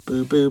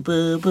Boo, boo,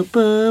 boo, boo,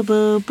 boo,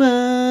 boo,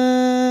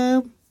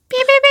 boo.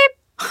 Beep, beep, beep.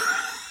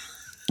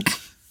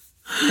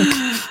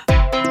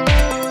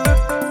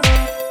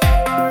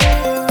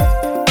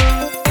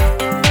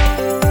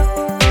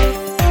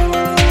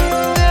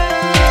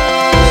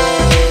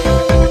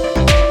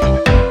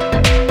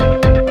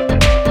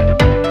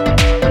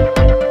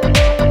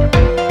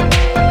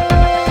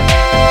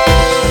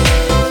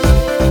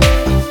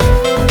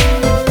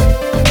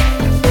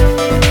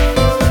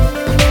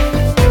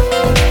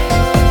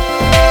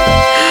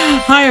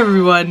 Hi,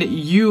 everyone.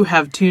 You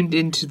have tuned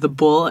into the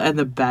Bull and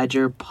the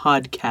Badger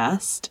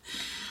podcast.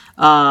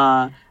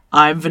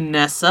 I'm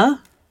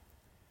Vanessa,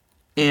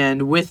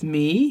 and with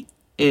me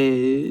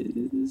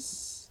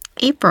is...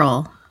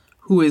 April.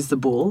 Who is the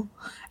Bull?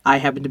 I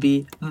happen to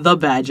be the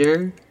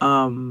Badger.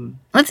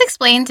 Let's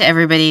explain to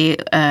everybody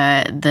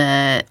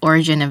the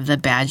origin of the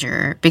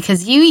badger,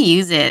 because you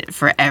use it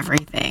for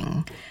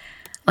everything.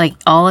 Like,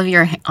 all of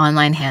your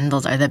online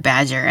handles are the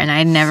badger, and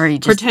I never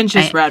just...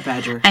 Pretentious rat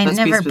badger. I Let's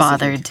be never specific.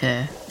 bothered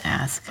to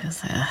ask,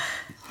 because...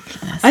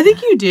 I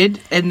think you did,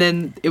 and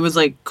then it was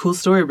like, cool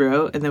story,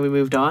 bro, and then we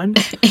moved on.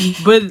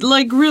 But,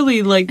 like,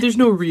 really, like, there's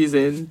no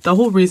reason. The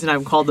whole reason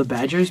I'm called the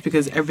Badger is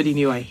because everybody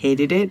knew I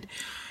hated it,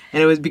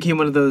 and it became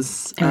one of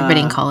those...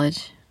 Everybody in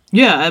college.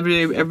 Yeah,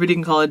 everybody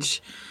in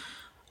college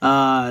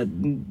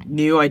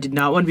knew I did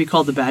not want to be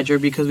called the Badger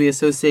because we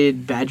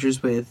associated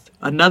badgers with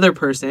another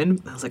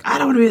person. I was like, I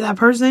don't want to be that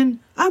person.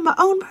 I'm my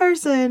own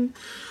person.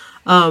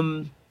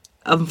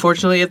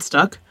 Unfortunately, it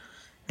stuck,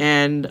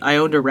 and I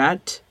owned a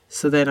rat.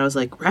 So then I was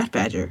like, rat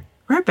badger,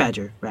 rat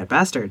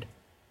bastard.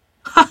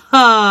 Ha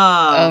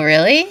ha! Oh,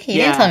 really? You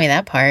Yeah. didn't tell me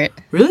that part.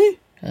 Really?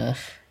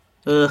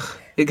 Ugh.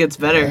 It gets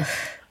better.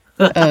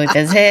 Oh,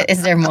 does it?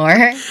 Is there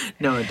more?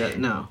 No, it doesn't.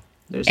 No.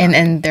 There's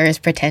And there is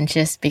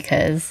pretentious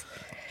because...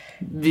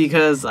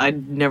 Because I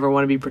never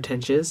want to be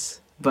pretentious,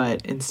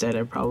 but instead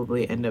I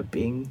probably end up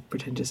being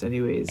pretentious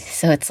anyways.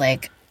 So it's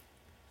like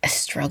a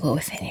struggle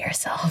within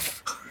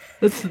yourself.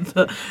 It's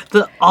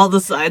all the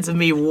sides of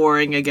me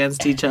warring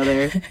against each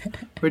other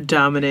for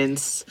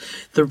dominance.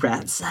 The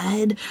rat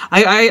side.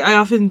 I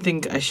often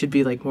think I should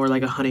be like more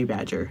like a honey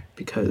badger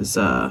because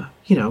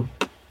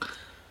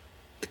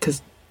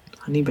because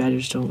honey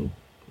badgers don't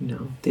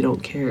they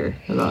don't care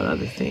about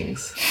other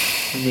things,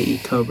 and they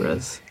eat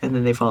cobras, and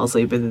then they fall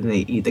asleep, and then they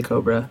eat the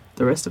cobra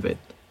the rest of it.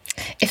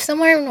 If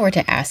someone were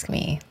to ask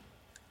me,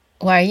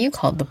 why are you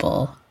called the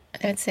bull?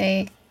 I would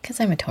say, because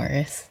I'm a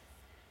Taurus.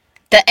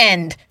 The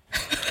end.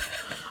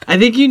 I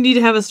think you need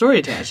to have a story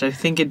attached. I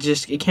think it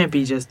can't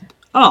be just,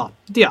 oh,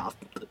 yeah,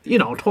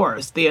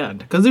 Taurus, the end.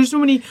 Because there's so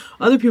many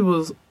other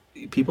peoples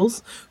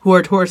who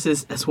are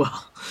Tauruses as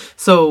well.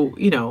 So,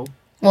 Well,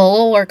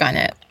 we'll work on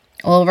it.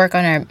 We'll work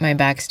on my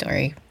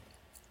backstory.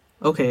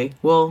 Okay,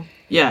 well,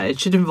 yeah, it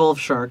should involve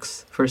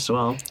sharks, first of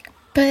all.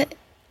 But,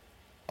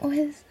 what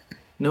is...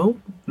 Nope,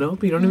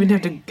 you don't even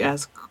have to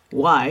ask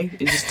why.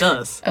 It just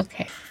does.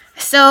 Okay.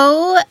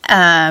 So,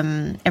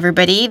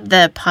 everybody,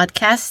 the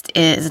podcast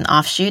is an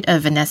offshoot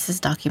of Vanessa's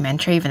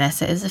documentary.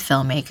 Vanessa is a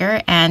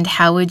filmmaker. And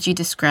how would you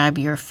describe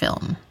your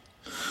film?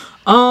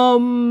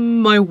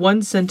 My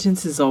one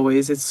sentence is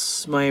always,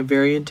 it's my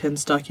very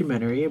intense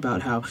documentary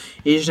about how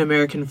Asian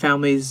American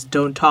families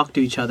don't talk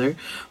to each other.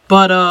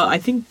 But, I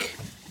think,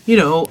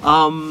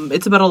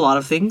 it's about a lot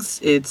of things.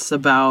 It's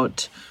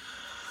about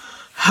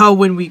how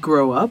when we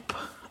grow up,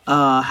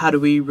 how do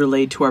we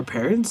relate to our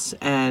parents?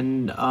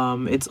 And,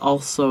 it's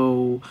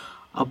also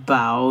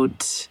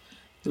about,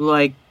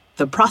 like,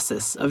 the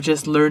process of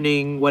just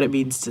learning what it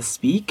means to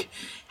speak,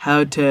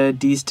 how to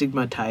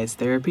destigmatize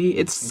therapy.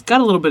 It's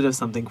got a little bit of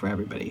something for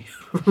everybody,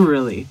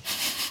 really.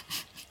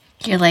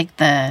 You're like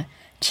the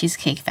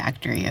Cheesecake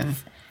Factory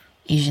of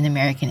Asian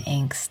American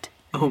angst.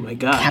 Oh my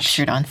gosh.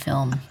 Captured on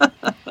film.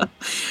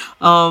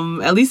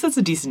 At least that's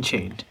a decent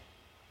chain.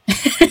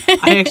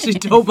 I actually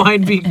don't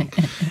mind being,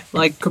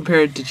 like,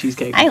 compared to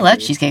Cheesecake Factory. I love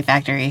Cheesecake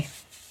Factory.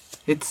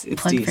 It's Plug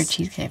for decent.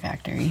 Cheesecake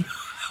Factory.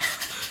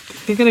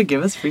 They're gonna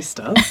give us free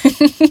stuff?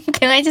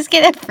 Can I just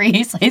get a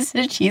free slice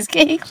of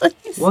cheesecake,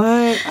 please?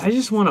 What? I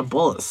just want a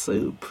bowl of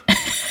soup.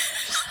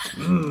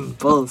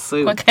 Bowl of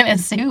soup. What kind of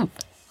soup?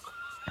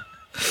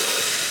 I'm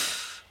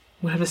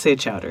gonna have to say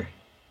chowder.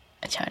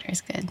 A chowder is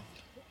good.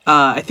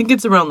 I think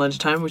it's around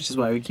lunchtime, which is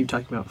why we keep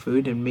talking about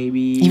food, and maybe...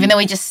 Even though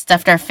we just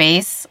stuffed our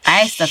face,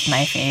 I stuffed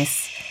my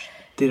face.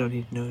 They don't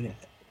need to know that.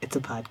 It's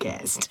a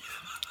podcast.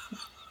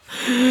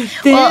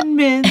 Thin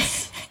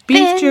mints,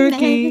 beef Thin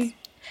jerky. mints.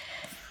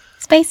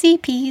 Spicy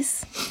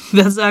peas.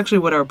 That's actually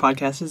what our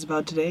podcast is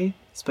about today.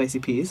 Spicy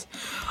peas.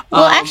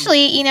 Well,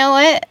 actually, you know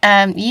what?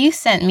 You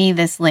sent me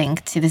this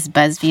link to this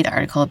BuzzFeed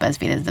article.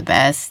 BuzzFeed is the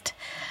best.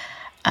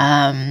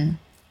 About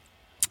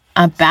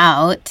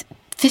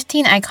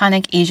 15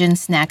 iconic Asian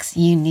snacks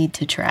you need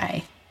to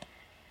try.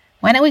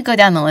 Why don't we go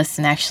down the list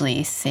and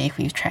actually say if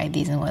we've tried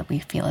these and what we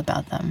feel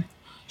about them?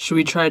 Should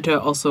we try to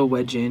also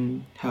wedge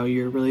in how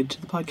you're related to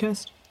the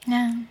podcast?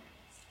 No.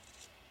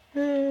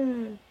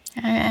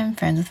 I'm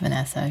friends with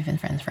Vanessa. We've been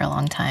friends for a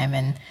long time,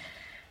 and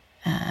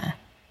I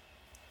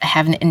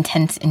have an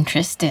intense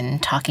interest in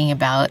talking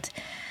about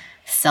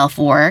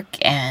self-work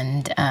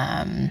and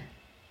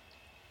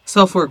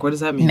Self-work, what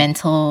does that mean?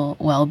 mental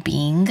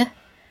well-being,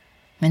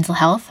 mental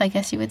health, I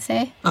guess you would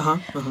say.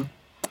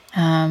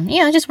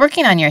 Just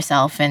working on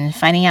yourself and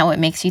finding out what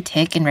makes you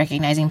tick and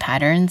recognizing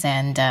patterns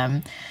and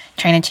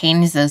trying to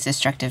change those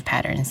destructive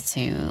patterns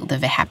to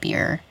live a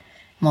happier,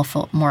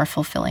 more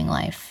fulfilling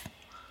life.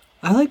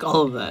 I like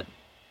all of that.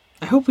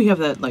 I hope we have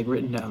that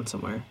written down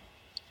somewhere.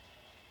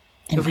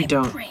 If we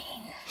don't,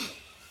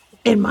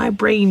 in my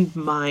brain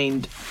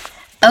mind.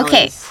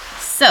 Okay,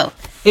 so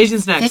Asian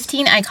snacks.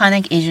 15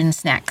 iconic Asian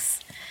snacks.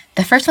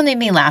 The first one made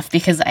me laugh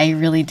because I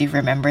really do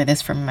remember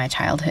this from my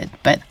childhood,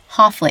 but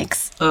Haw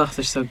Flakes. Ugh,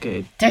 they're so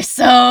good. They're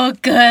so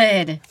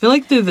good. I feel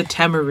like they're the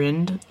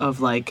tamarind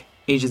of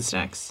Asian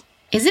snacks.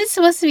 Is it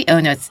supposed to be?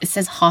 Oh no, it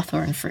says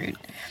hawthorn fruit.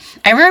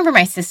 I remember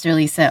my sister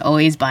Lisa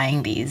always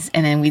buying these,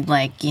 and then we'd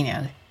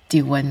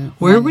do one.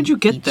 Where would you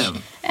get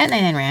them? At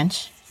 99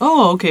 Ranch.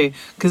 Oh, okay.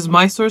 Because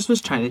my source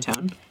was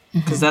Chinatown.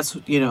 Because that's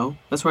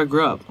where I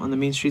grew up, on the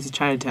main streets of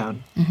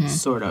Chinatown.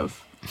 Sort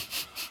of.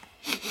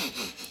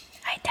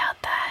 I doubt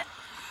that.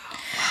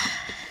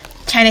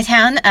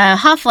 Chinatown,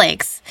 Haw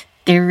Flakes.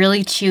 They're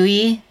really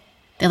chewy.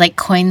 They're like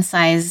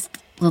coin-sized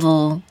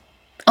little,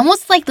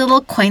 almost like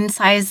little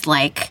coin-sized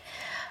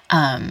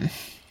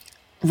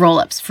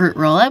roll-ups, fruit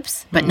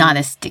roll-ups, but not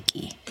as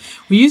sticky.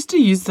 We used to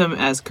use them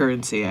as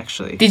currency,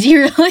 actually. Did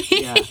you really?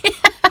 Yeah.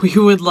 We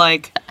would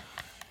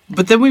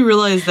but then we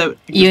realized that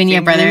you and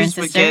your brother and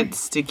sister would get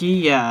sticky.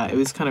 Yeah, it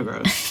was kind of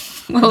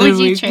gross. What would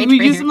you trade for?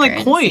 We use them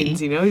like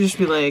currency? coins, just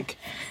be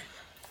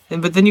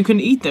but then you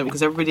couldn't eat them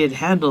because everybody had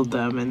handled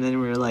them, and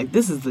then we were like,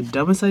 "This is the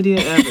dumbest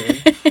idea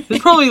ever." It's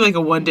probably a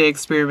one-day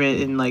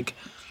experiment in I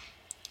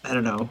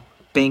don't know,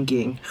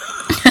 banking.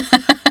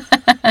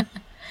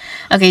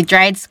 Okay,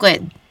 dried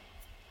squid.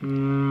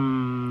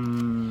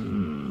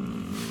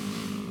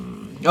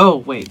 Oh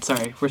wait,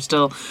 sorry, we're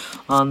still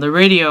on the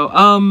radio.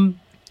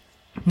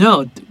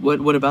 No,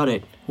 what about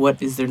it?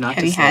 What is there not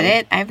to say? Have you had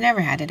it? I've never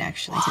had it,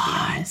 actually, to be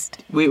honest.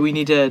 We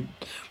need to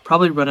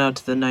probably run out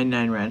to the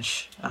 99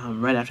 Ranch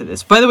right after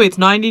this. By the way, it's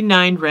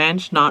 99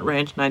 Ranch, not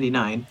Ranch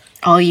 99.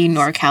 All you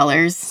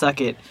NorCalers.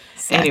 Suck it.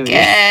 Suck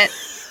it.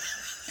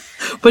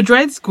 But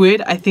dried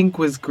squid, I think,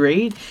 was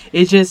great.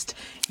 It just,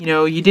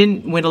 you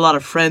didn't win a lot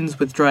of friends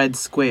with dried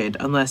squid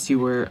unless you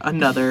were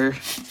another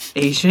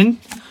Asian.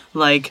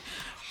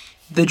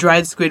 The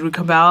dried squid would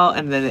come out,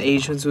 and then the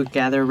Asians would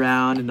gather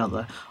around, and all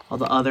the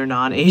other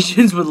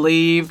non-Asians would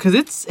leave because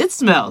it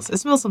smells. It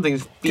smells something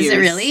fierce. Does it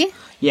really?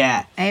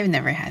 Yeah. I have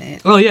never had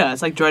it. Oh yeah,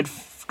 it's like dried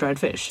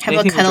fish. How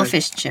about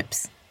cuttlefish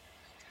chips?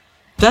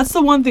 That's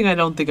the one thing I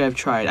don't think I've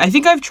tried. I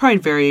think I've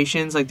tried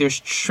variations, there's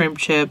shrimp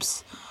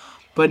chips,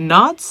 but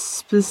not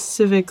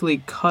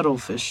specifically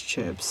cuttlefish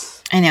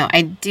chips. I know.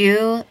 I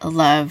do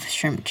love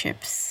shrimp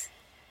chips.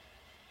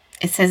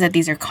 It says that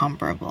these are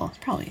comparable.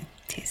 Probably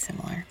taste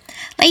similar.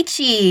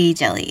 Lychee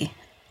jelly.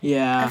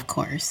 Yeah. Of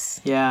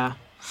course. Yeah.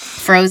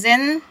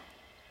 Frozen.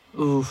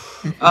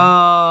 Oof.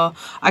 I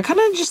kind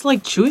of just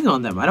like chewing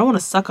on them. I don't want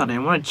to suck on it. I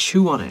want to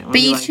chew on it.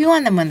 But you chew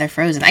on them when they're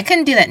frozen. I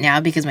couldn't do that now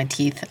because my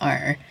teeth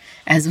are,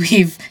 as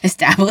we've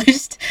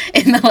established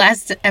in the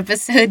last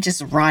episode,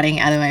 just rotting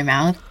out of my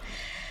mouth.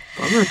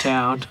 Bummer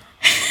town.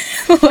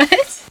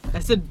 What? I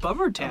said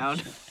bummer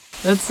town.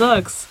 That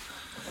sucks.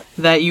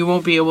 That you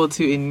won't be able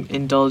to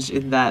indulge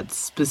in that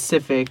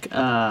specific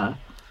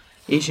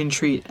Asian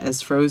treat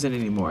as frozen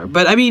anymore.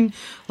 But I mean,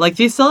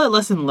 they sell it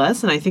less and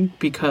less, and I think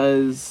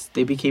because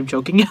they became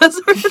choking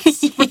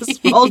hazards for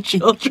small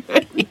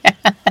children.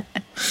 Yeah.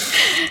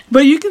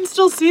 But you can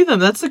still see them.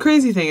 That's the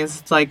crazy thing. Is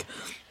it's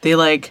they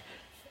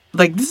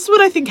this is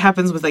what I think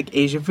happens with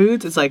Asian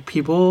foods. It's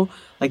people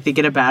they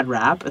get a bad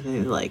rap and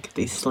then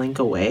they slink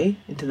away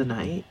into the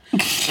night,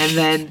 and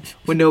then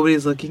when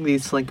nobody's looking, they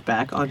slink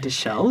back onto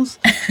shelves,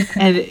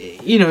 and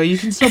you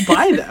can still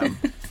buy them.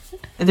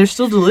 And they're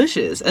still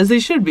delicious, as they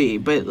should be.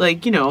 But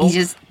you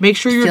just make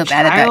sure your feel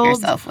child... bad about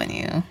yourself when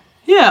you...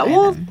 Yeah,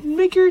 well,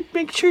 make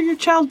sure your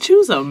child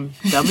chews them,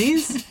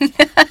 dummies.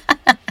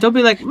 Don't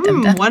be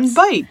one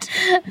bite.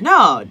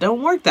 No,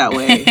 don't work that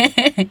way.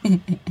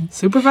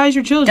 Supervise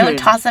your children. Don't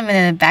toss them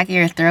in the back of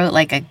your throat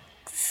like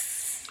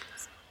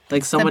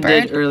someone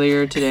did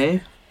earlier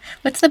today.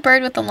 What's the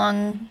bird with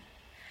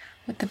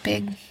the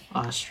big...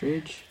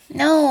 Ostrich?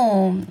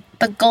 No,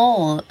 the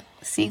gull.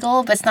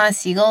 Seagull, but it's not a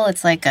seagull.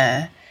 It's like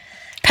a...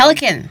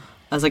 Pelican.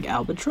 I was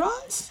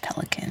albatross?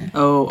 Pelican.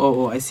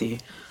 Oh, I see.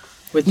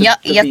 With the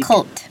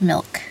Yakult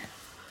milk.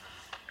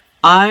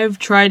 I've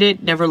tried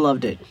it, never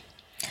loved it.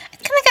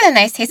 It's kind of got a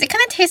nice taste. It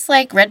kind of tastes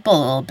like Red Bull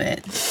a little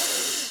bit.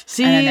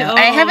 See,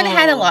 I haven't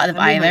had a lot of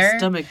either. My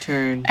stomach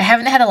turn. I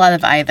haven't had a lot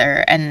of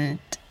either, and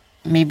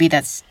maybe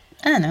that's...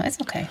 I don't know. It's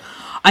okay.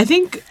 I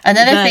think...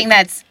 Another thing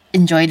that's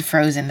enjoyed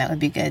frozen that would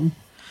be good.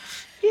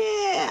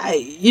 Yeah,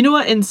 you know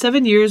what? In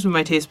 7 years, when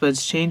my taste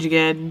buds change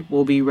again,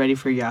 we'll be ready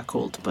for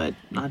Yakult, but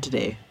not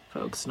today,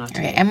 folks. Not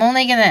today. All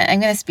right, I'm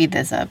gonna speed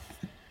this up.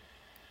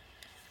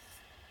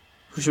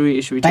 Should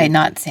we by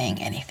not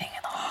saying anything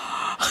at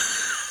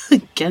all?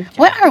 Get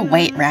What are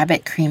white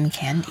rabbit cream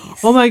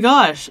candies? Oh my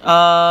gosh.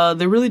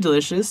 They're really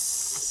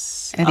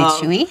delicious. Are they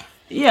chewy?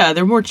 Yeah,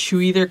 they're more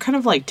chewy. They're kind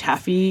of like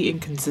taffy in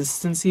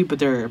consistency, but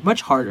they're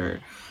much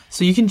harder.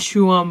 So you can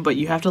chew them, but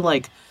you have to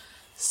like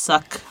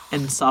suck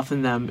and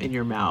soften them in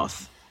your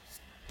mouth.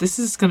 This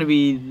is going to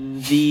be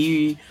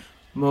the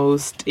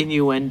most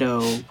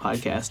innuendo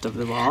podcast of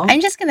them all. I'm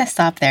just going to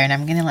stop there, and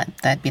I'm going to let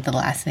that be the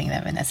last thing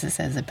that Vanessa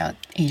says about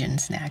Asian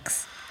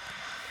snacks.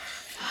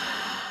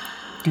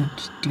 You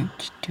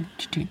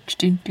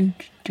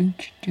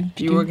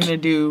were going to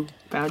do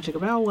bow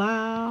chicka bow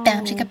wow.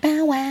 Bow chicka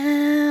bow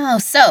wow.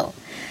 So,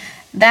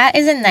 that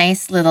is a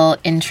nice little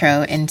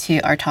intro into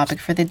our topic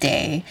for the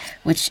day,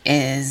 which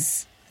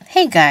is,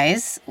 hey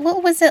guys,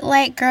 what was it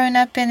like growing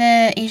up in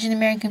an Asian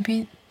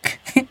American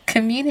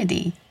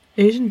community?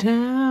 Asian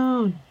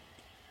town.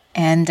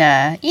 And,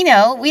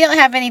 we don't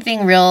have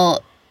anything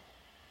real.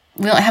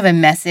 We don't have a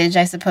message,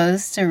 I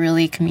suppose, to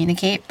really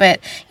communicate.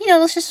 But,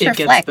 let's just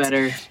reflect. It gets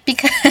better.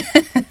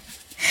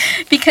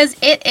 Because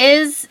it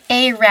is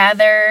a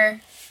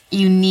rather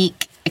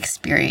unique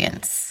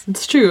experience.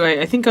 It's true.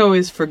 I think I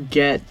always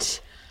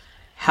forget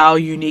how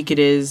unique it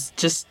is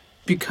just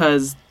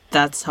because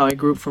that's how I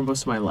grew up for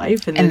most of my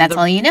life. And that's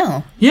all you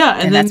know. Yeah.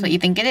 And that's what you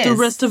think it is. The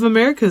rest of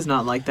America is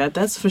not like that.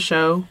 That's for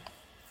show.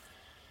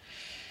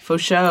 For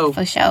show.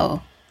 For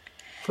show.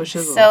 For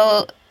show.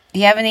 So, do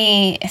you have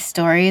any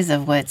stories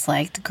of what it's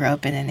like to grow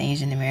up in an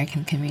Asian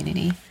American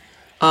community?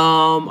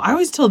 I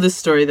always tell this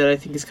story that I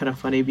think is kind of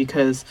funny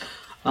because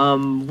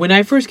when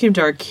I first came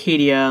to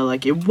Arcadia,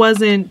 like it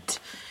wasn't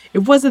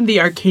the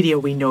Arcadia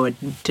we know it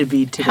to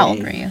be today. How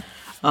old were you?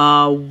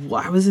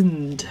 I was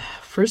in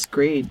first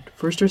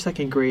or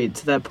second grade,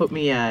 so that put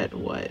me at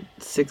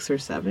 6 or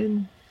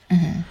 7,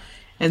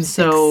 and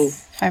so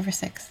 5 or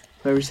 6.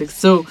 5 or 6.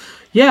 So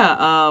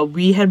yeah,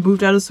 we had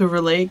moved out of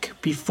Silver Lake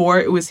before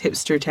it was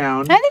hipster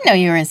town. I didn't know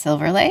you were in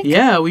Silver Lake.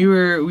 Yeah,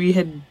 we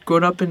had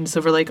grown up in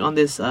Silver Lake on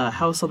this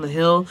house on the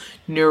hill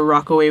near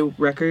Rockaway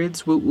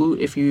Records. Woot woot!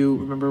 If you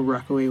remember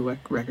Rockaway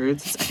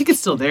Records, I think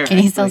it's still there. Can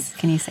you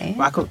say it?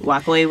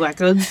 Rockaway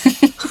Records.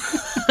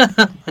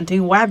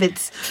 Hunting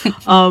wabbits.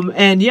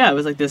 And yeah, it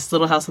was like this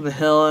little house on the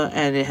hill,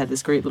 and it had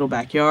this great little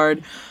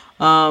backyard.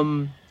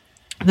 And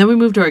then we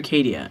moved to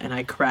Arcadia, and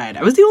I cried.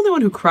 I was the only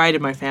one who cried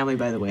in my family,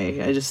 by the way.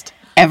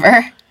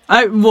 Ever?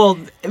 I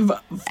would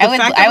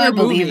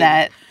believe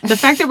that. The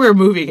fact that we were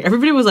moving,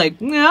 everybody was like,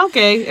 yeah,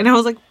 okay. And I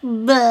was like,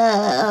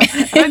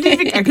 I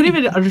couldn't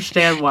even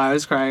understand why I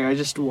was crying. I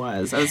just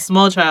was. I was a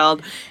small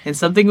child, and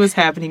something was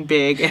happening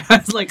big, and I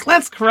was like,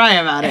 let's cry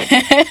about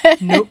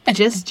it. Nope,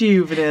 just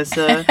you,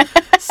 Vanessa.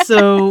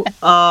 So,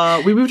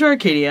 we moved to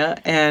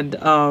Arcadia,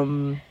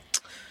 and,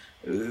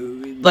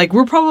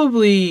 we're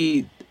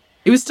probably...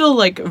 It was still,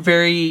 like,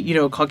 very,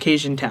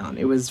 Caucasian town.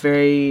 It was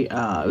very,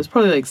 it was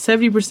probably, like,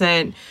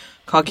 70%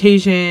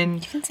 Caucasian.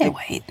 You can say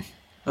white.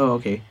 Oh,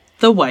 okay.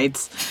 The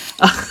whites.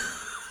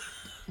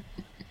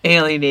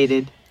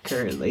 Alienated,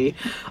 currently.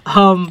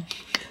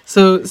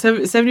 So,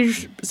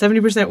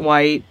 70%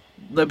 white,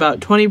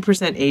 about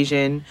 20%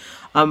 Asian,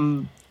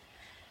 and,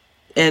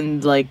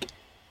 like,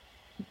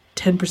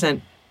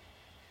 10%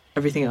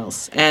 everything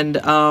else. And,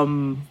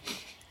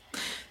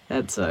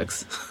 that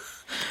sucks.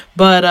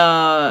 But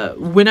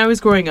when I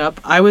was growing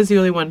up, I was the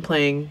only one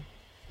playing,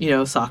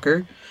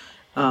 soccer,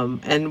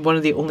 and one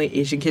of the only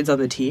Asian kids on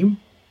the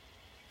team.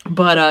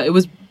 But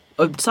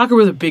soccer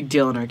was a big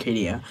deal in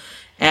Arcadia,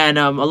 and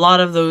a lot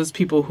of those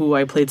people who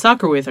I played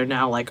soccer with are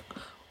now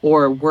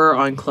or were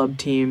on club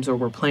teams, or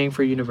were playing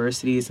for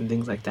universities and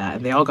things like that,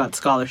 and they all got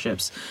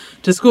scholarships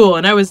to school,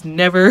 and I was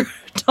never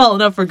tall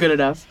enough or good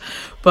enough.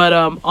 But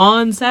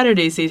on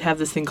Saturdays they'd have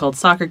this thing called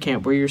soccer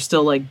camp, where you're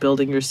still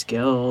building your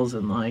skills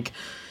and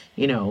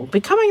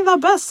becoming the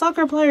best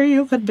soccer player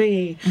you could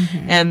be.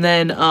 And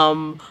then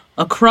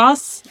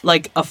across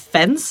a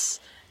fence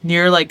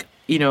near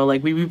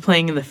we'd be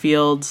playing in the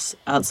fields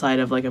outside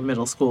of a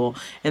middle school,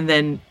 and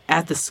then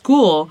at the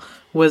school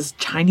was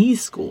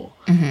Chinese school,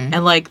 and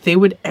they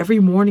would every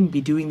morning be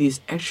doing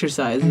these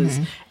exercises,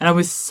 and I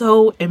was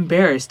so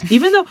embarrassed,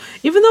 even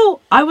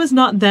though I was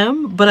not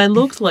them, but I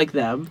looked like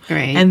them.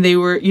 Right. And they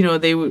were,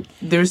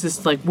 there's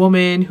this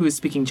woman who was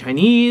speaking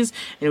Chinese,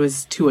 and it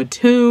was to a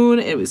tune,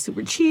 and it was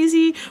super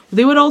cheesy.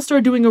 They would all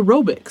start doing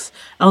aerobics.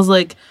 I was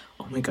like,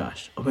 oh my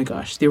gosh, the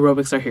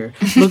aerobics are here.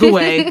 Look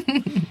away.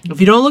 If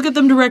you don't look at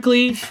them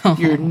directly,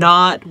 you're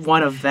not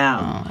one of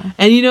them.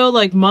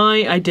 And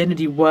my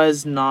identity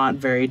was not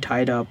very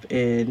tied up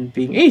in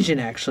being Asian,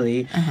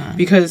 actually,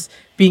 because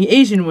being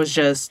Asian was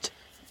just,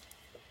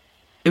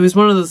 it was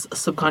one of those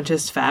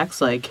subconscious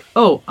facts,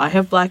 oh, I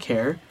have black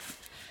hair,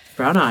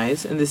 brown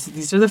eyes, and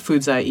these are the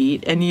foods I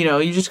eat, and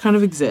you just kind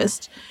of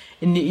exist.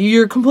 And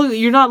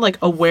you're not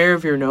aware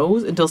of your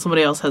nose until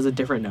somebody else has a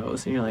different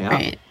nose, and you're like, oh.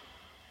 Right.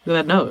 Look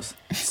at that nose.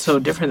 It's so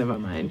different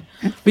than mine.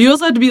 But you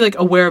also have to be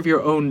aware of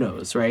your own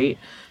nose, right?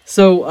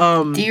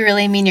 So do you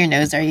really mean your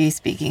nose? Are you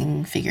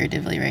speaking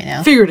figuratively right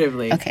now?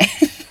 Figuratively. Okay.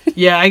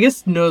 Yeah, I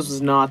guess nose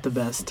was not the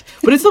best.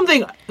 But it's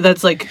something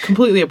that's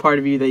completely a part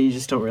of you that you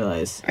just don't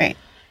realize. Right.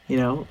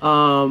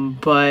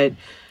 But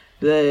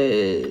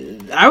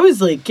I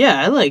was like,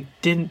 yeah, I like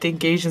didn't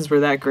think Asians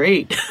were that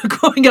great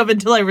growing up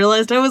until I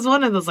realized I was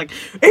one, and I was like,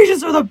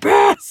 Asians are the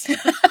best.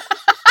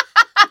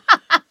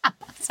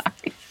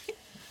 Sorry.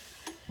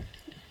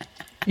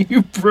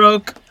 You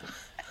broke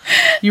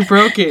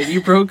it.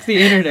 You broke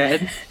the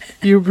internet.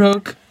 You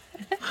broke.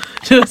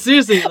 No,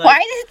 seriously. Like,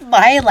 Why did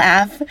my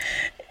laugh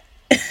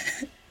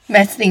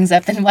mess things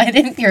up, and why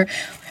didn't your?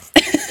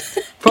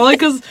 Probably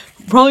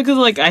because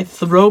like I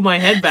throw my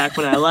head back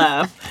when I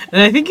laugh, and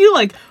I think you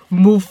like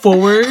move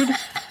forward,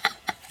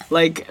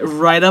 like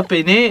right up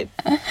in it,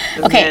 and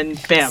then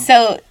bam.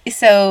 So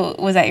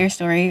was that your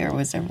story, or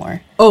was there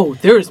more? Oh,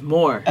 there's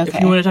more. If Okay.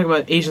 you want to talk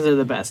about Asians are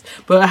the best,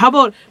 but how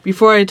about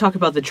before I talk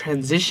about the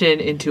transition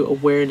into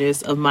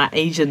awareness of my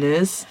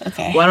Asianness?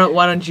 Okay. Why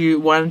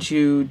don't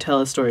you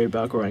tell a story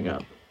about growing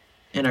up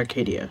in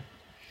Arcadia,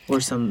 or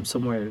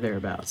somewhere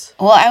thereabouts?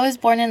 Well, I was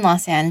born in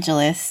Los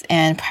Angeles,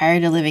 and prior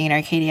to living in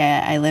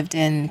Arcadia, I lived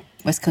in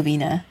West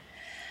Covina.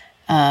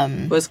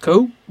 West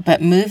Coast.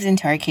 But moved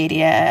into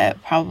Arcadia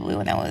probably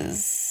when I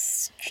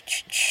was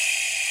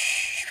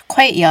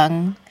quite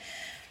young,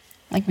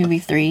 like maybe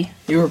 3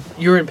 You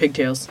were in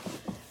pigtails.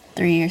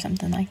 or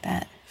something like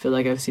that. I feel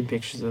like I've seen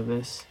pictures of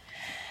this.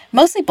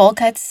 Mostly bowl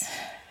cuts.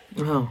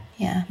 Oh,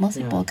 Yeah,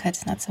 mostly Yeah. bowl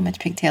cuts, not so much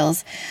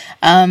pigtails.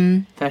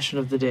 fashion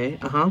of the day.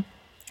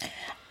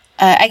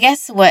 I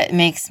guess what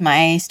makes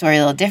my story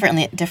a little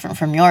different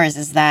from yours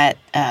is that,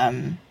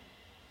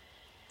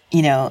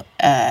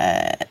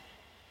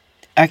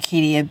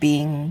 Arcadia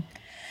being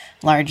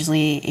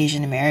largely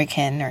Asian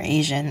American or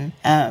Asian,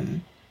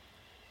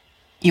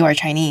 you are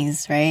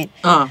Chinese, right?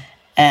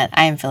 And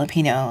I am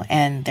Filipino,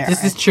 and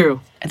This is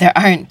true. there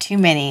aren't too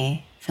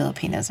many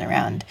Filipinos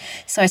around.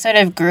 So I sort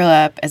of grew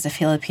up as a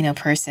Filipino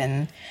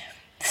person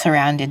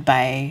surrounded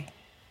by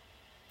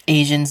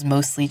Asians,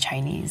 mostly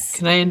Chinese.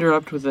 Can I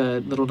interrupt with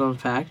a little known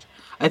fact?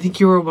 I think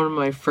you were one of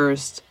my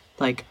first,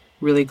 like,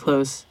 really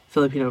close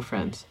Filipino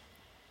friends.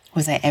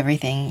 Was I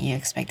everything you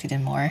expected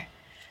and more?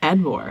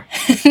 And more.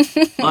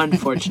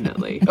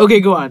 Unfortunately.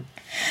 Okay, go on.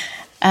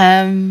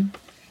 And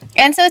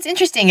so it's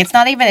interesting. It's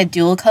not even a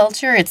dual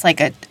culture. It's like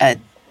a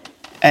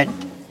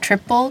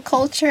triple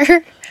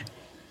culture.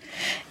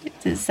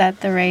 Is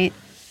that the right?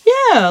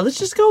 Yeah, let's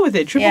just go with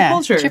it. Triple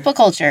culture. Triple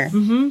culture.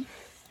 Mm-hmm.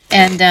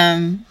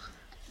 And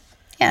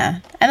yeah,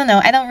 I don't know.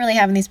 I don't really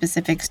have any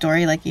specific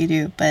story like you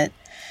do, but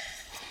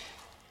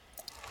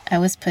I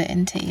was put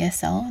into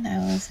ESL when I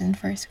was in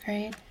first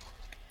grade,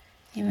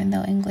 even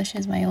though English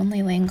is my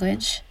only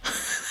language.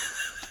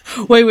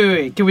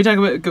 Wait. Can we talk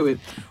about... Go with...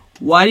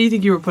 Why do you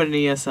think you were put in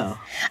ESL?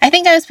 I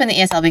think I was put in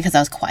ESL because I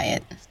was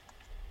quiet.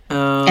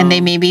 And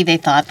they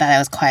thought that I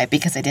was quiet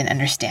because I didn't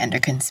understand or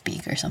couldn't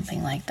speak or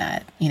something like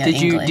that.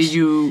 English. Did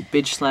you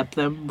bitch slap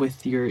them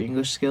with your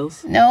English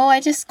skills? No, I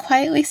just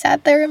quietly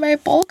sat there in my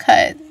bowl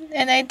cut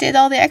and I did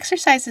all the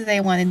exercises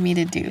they wanted me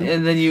to do.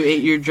 And then you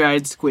ate your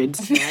dried squid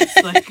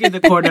snacks like in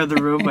the corner of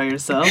the room by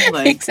yourself?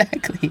 Like,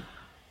 Exactly.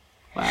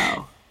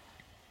 wow.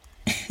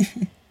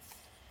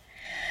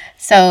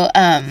 So,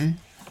 I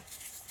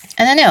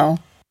don't know.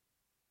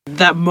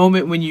 That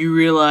moment when you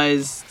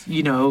realize,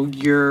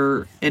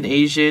 you're an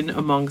Asian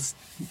amongst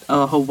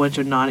a whole bunch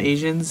of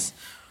non-Asians.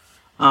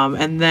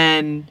 And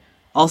then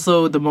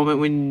also the moment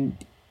when,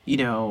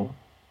 you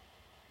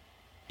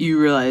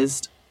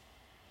realized,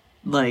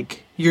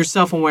 like, your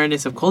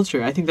self-awareness of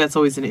culture. I think that's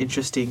always an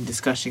interesting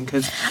discussion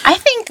because...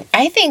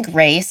 I think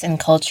race and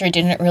culture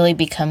didn't really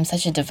become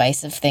such a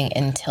divisive thing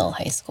until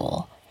high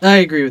school. I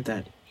agree with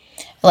that.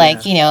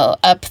 Like,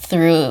 up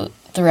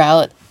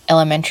throughout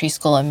elementary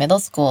school and middle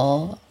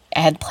school, I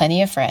had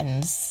plenty of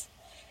friends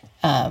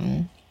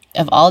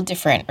of all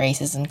different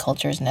races and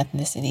cultures and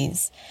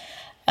ethnicities.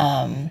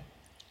 And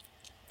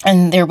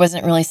there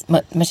wasn't really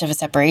much of a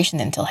separation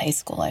until high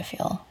school, I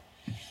feel.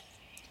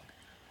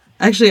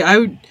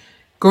 Actually,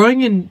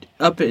 growing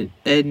up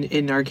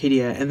in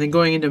Arcadia and then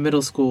going into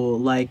middle school,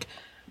 like,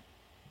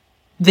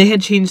 they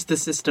had changed the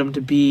system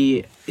to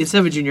be, instead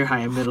of a junior high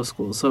and middle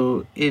school.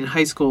 So in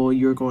high school,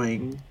 you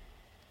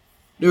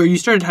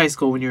started high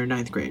school when you were in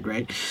 9th grade,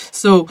 right?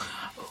 So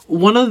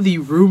one of the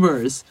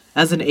rumors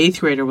as an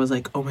 8th grader was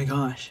like, oh my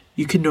gosh,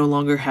 you can no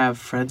longer have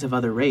friends of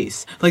other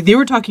race. Like, they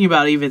were talking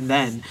about even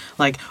then,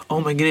 like, oh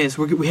my goodness,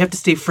 we have to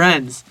stay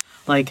friends.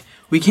 Like,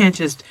 we can't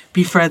just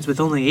be friends with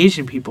only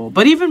Asian people.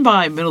 But even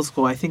by middle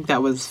school, I think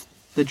that was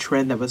the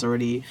trend that was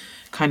already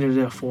kind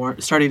of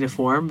starting to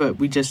form, but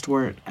we just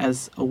weren't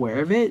as aware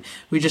of it.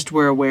 We just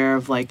were aware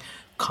of, like,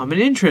 common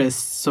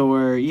interests,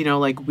 or,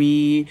 like,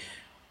 we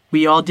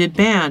all did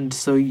band,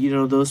 so,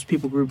 those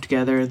people grouped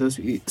together.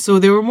 So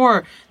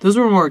those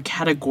were more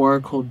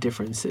categorical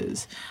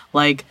differences.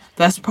 Like,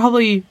 that's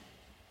probably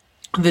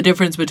the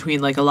difference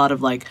between, like, a lot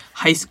of, like,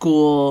 high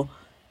school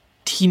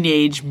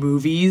teenage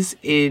movies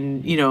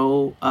in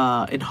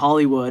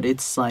Hollywood.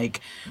 It's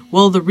like,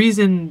 well, the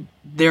reason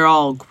they're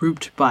all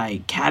grouped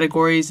by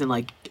categories and,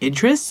 like,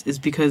 interests is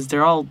because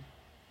they're all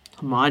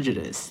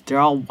homogenous. They're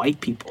all white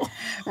people.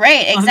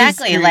 Right, on the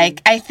exactly. screen.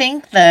 Like, I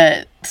think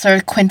the sort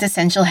of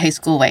quintessential high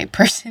school white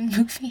person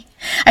movie.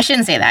 I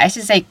shouldn't say that. I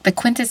should say the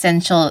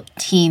quintessential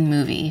teen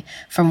movie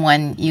from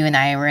when you and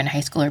I were in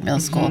high school or middle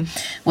school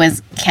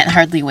was Can't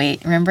Hardly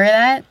Wait. Remember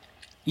that?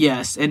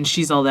 Yes, and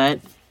she's all that.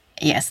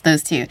 Yes,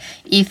 those two.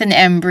 Ethan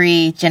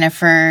Embry,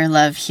 Jennifer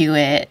Love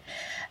Hewitt,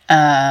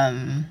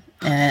 and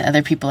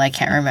other people I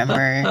can't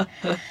remember.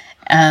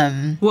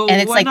 Well,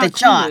 And it's why like the not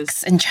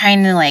jocks and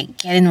trying to like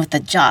get in with the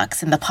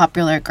jocks and the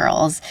popular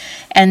girls.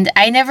 And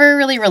I never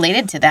really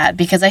related to that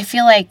because I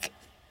feel like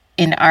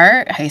in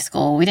our high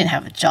school we didn't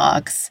have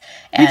jocks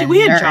and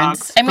we had nerds.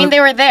 jocks, I mean, but- they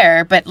were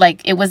there, but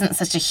like it wasn't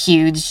such a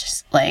huge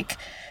like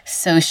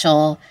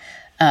social,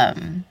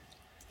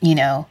 you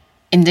know,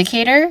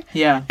 indicator.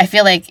 Yeah. I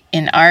feel like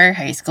in our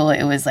high school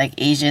it was like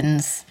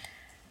Asians,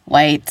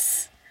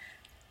 whites.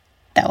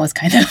 That was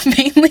kind of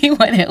mainly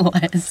what it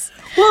was.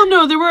 Well,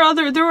 no, there were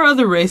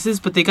other races,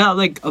 but they got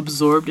like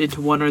absorbed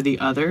into one or the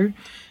other,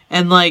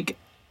 and like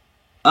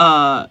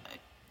the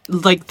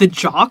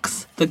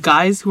jocks, the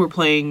guys who were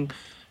playing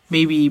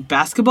maybe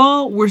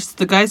basketball, were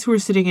the guys who were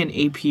sitting in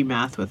AP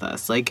Math with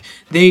us. Like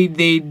they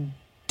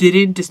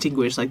didn't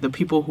distinguish. Like the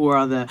people who were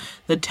on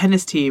the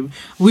tennis team,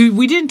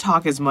 we didn't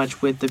talk as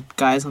much with the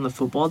guys on the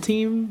football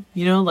team,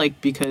 you know, like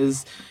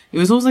because it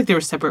was almost like they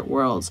were separate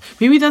worlds.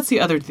 Maybe that's the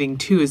other thing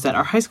too, is that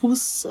our high school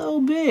was so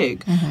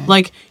big.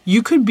 Like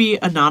you could be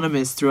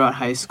anonymous throughout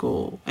high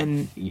school,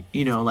 and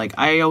you know, like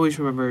I always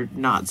remember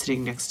not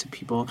sitting next to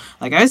people.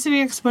 Like I was sitting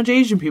next to a bunch of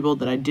Asian people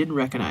that I didn't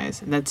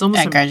recognize, and that's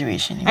almost At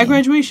graduation. you at mean.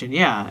 graduation,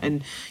 yeah.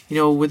 And you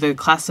know, with a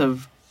class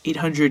of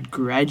 800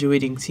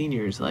 graduating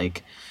seniors,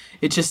 like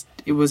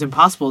it was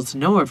impossible to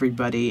know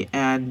everybody.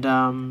 And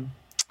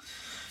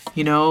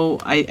you know,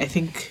 I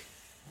think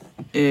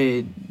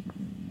it,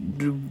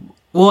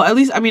 well, at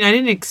least I mean I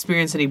didn't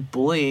experience any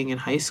bullying in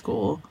high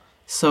school,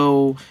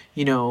 so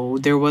you know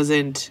there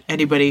wasn't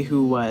anybody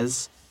who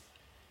was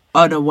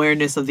an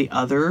awareness of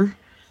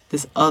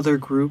this other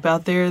group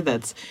out there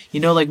that's,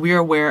 you know, like we were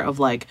aware of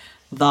like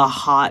the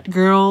hot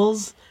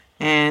girls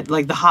and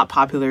like the hot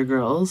popular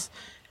girls,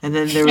 and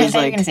then there I was thought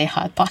you were like gonna say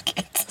Hot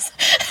Pockets.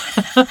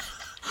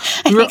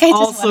 we were think I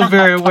just also want a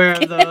very Hot aware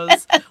of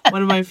those.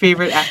 One of my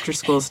favorite after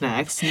school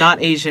snacks,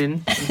 not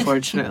Asian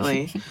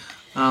unfortunately,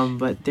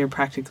 but they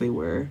practically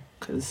were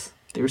because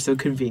they were so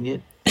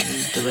convenient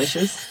and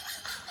delicious.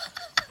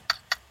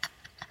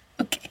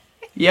 Okay.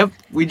 Yep,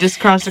 we just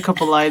crossed a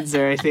couple lines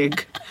there, I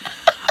think.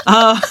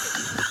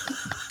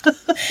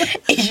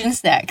 Asian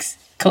snacks,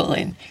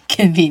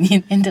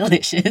 convenient and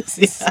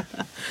delicious.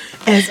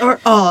 As are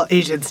all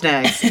Asian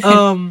snacks.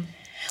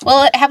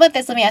 Well, how about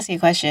this? Let me ask you a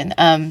question.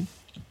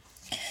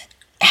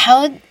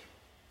 How,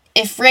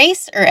 if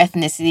race or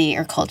ethnicity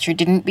or culture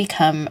didn't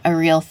become a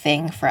real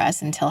thing for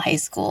us until high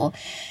school,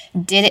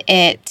 did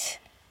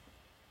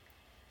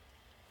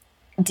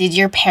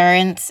your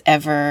parents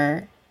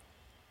ever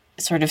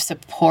sort of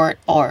support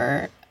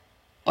or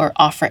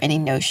offer any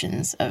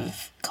notions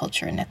of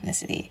culture and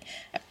ethnicity,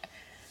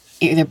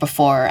 either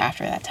before or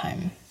after that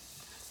time?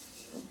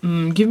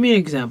 Give me an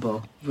example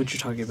of what you're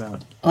talking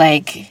about.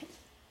 Like,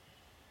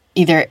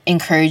 either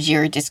encourage you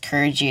or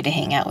discourage you to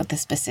hang out with a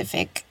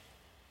specific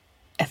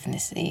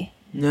ethnicity?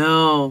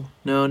 No,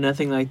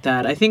 nothing like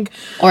that. I think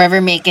Or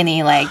ever make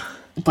any, like,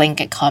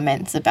 blanket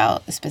comments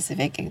about a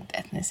specific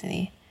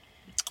ethnicity?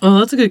 Oh,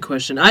 that's a good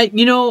question.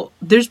 You know,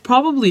 there's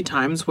probably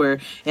times where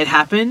it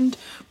happened,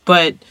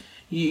 but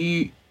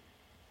it's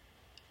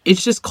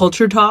just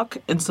culture talk,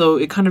 and so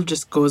it kind of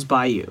just goes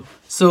by you.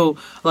 So,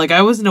 like,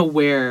 I wasn't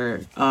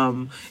aware.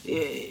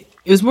 It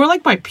was more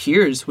like my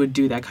peers would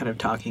do that kind of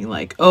talking,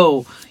 like,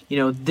 oh, you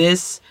know,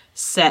 this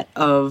set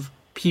of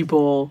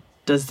people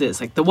does this,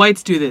 like the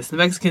whites do this, the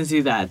Mexicans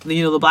do that,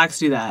 you know, the blacks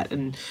do that,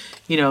 and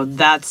you know,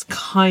 that's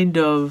kind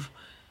of,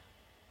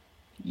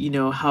 you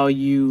know, how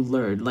you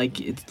learn. Like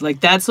it's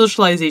like that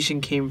socialization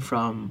came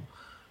from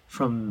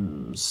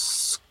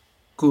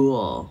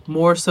school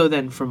more so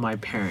than from my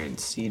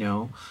parents, you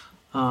know.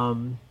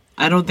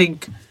 I don't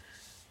think,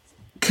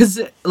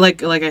 because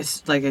like I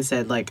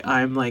said, like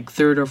I'm like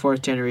third or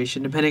fourth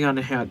generation depending on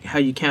how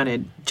you count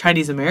it,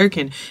 Chinese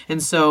American,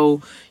 and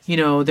so you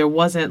know there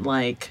wasn't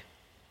like,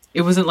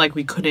 it wasn't like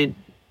we couldn't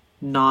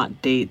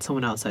not date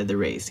someone outside the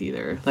race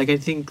either. Like I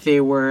think they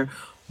were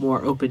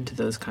more open to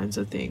those kinds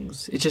of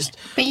things. It just,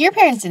 But your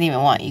parents didn't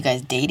even want you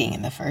guys dating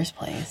in the first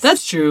place.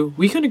 that's true.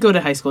 We couldn't go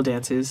to high school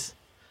dances.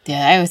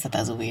 Yeah, I always thought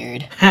that was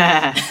weird.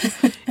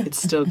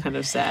 It's still kind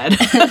of sad.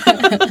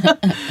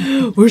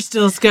 We're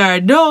still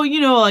scared. No,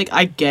 you know, like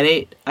I get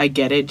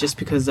it just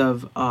because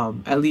of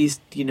at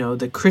least, you know,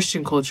 the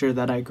Christian culture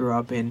that I grew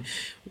up in,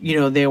 you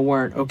know, they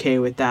weren't okay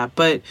with that.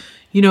 But,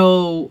 you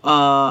know,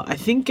 I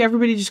think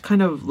everybody just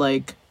kind of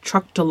like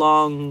trucked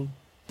along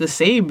the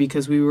same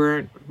because we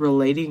weren't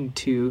relating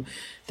to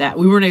that.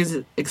 We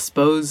weren't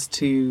exposed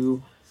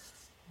to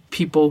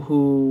people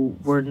who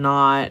were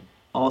not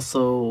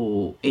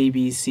also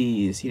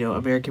ABCs, you know,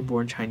 American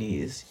born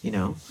Chinese, you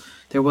know.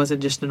 There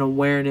wasn't just an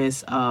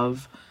awareness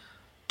of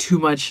too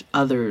much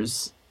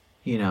others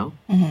you know?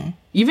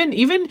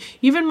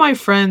 Even my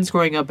friends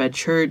growing up at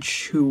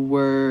church who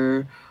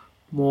were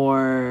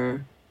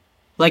more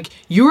like,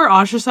 you were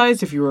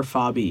ostracized if you were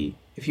fobby,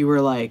 if you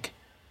were like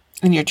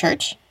In your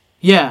church?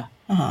 yeah,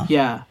 Uh-huh.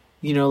 yeah,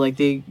 like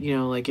they,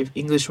 like if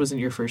English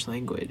wasn't your first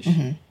language.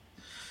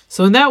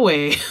 So in that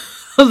way,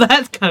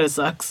 that kind of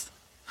sucks.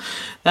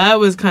 That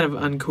was kind of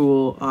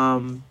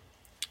uncool.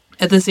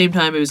 At the same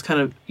time, it was kind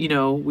of,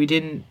 we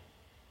didn't,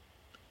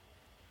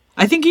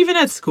 I think even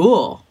at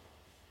school,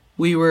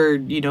 we were,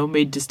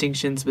 made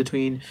distinctions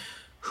between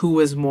who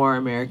was more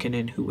American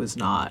and who was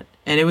not.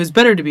 And it was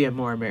better to be a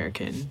more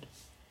American.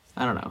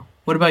 I don't know.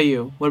 What about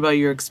you? What about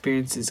your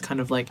experiences? Kind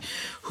of like,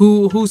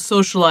 who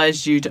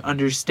socialized you to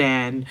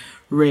understand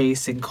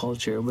race and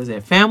culture? Was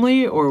it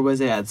family or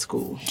was it at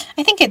school?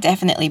 I think it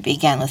definitely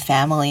began with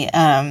family.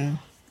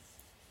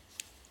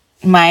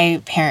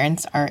 My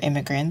parents are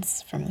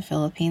immigrants from the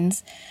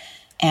Philippines.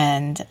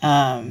 And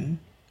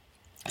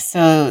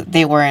so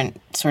they weren't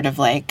sort of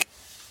like,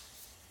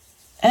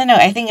 I don't know.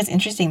 I think it's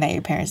interesting that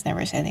your parents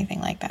never said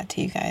anything like that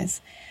to you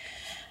guys.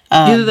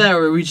 Either that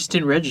or we just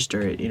didn't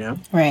register it,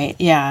 Right,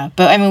 yeah.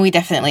 But I mean, we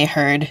definitely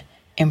heard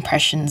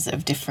impressions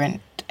of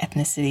different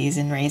ethnicities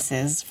and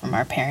races from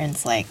our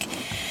parents, like,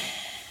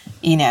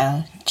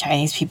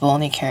 Chinese people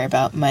only care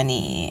about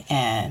money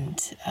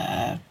and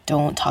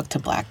don't talk to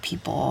black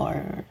people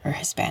or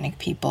Hispanic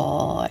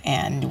people,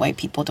 and white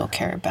people don't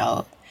care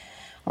about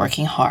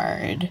working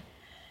hard,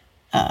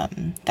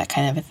 that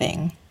kind of a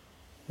thing.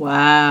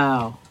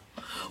 Wow.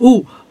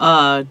 Ooh,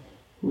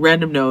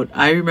 random note.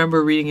 I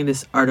remember reading in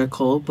this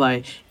article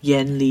by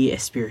Yen Lee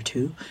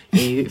Espiritu,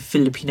 a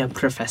Filipina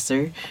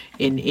professor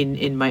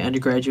in my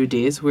undergraduate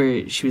days,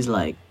 where she was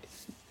like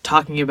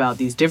talking about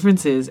these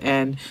differences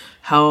and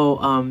how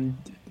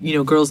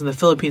girls in the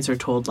Philippines are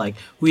told like,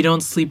 we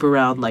don't sleep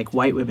around like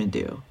white women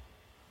do.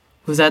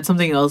 Was that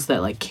something else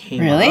that like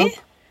came Really? up?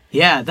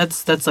 Yeah,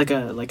 that's like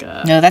a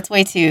No, that's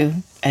way too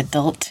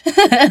adult.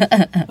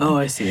 Oh,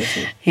 I see.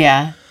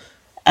 Yeah.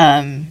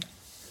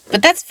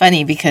 But that's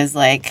funny because,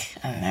 like,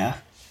 I don't know.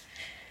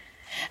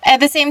 At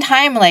the same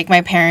time, like,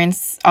 my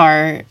parents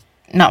are,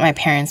 not my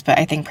parents, but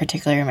I think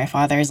particularly my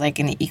father is like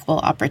an equal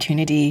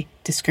opportunity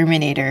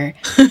discriminator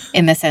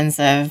in the sense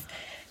of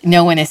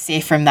no one is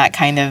safe from that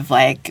kind of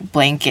like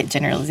blanket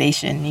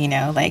generalization,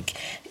 like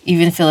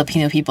even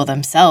Filipino people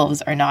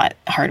themselves are not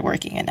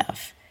hardworking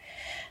enough.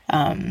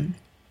 And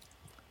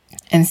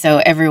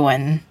so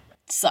everyone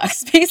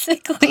sucks,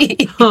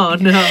 basically. Oh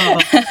no,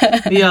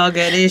 we all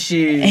got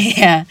issues.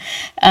 Yeah.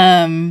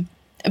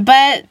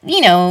 But,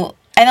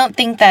 I don't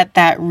think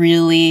that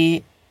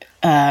really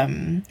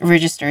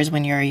registers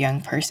when you're a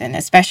young person,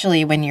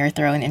 especially when you're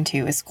thrown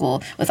into a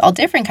school with all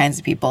different kinds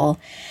of people.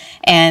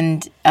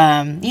 And,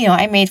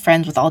 I made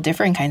friends with all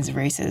different kinds of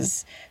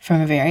races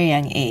from a very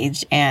young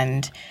age.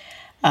 And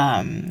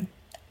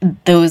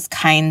those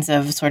kinds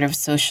of sort of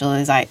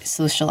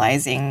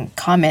socializing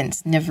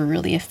comments never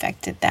really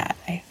affected that,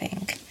 I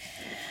think.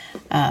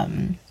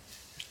 And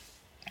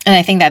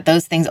I think that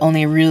those things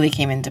only really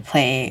came into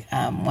play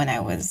when I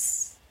was,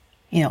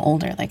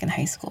 older, like in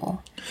high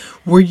school.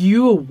 Were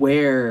you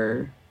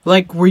aware,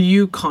 like, were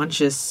you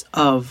conscious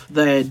of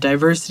the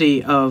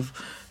diversity of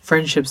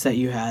friendships that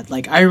you had?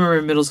 Like, I remember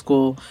in middle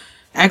school,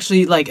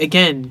 actually, like,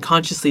 again,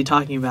 consciously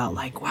talking about,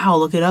 like, wow,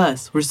 look at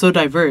us. We're so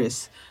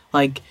diverse.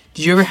 Like,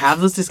 did you ever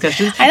have those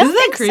discussions? I don't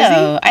think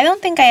so. I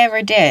don't think I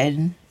ever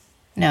did.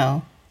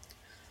 No.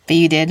 But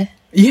you did?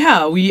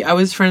 Yeah, I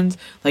was friends,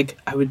 like,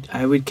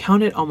 I would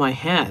count it on my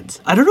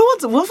hands. I don't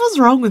know what was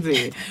wrong with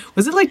me.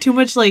 Was it, like, too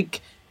much,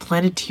 like,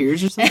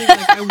 Planeteers or something?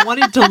 Like, I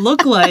wanted to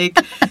look like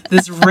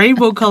this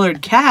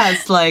rainbow-colored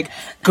cast, like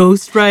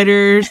Ghost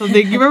Rider or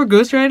something. You remember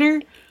Ghost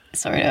Rider?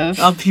 Sort of.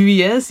 On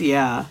PBS?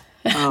 Yeah.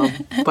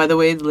 By the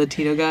way, the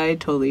Latino guy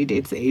totally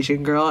dates the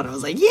Asian girl, and I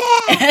was like,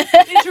 yeah!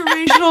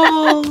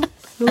 Interracial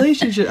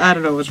relationship. I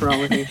don't know what's wrong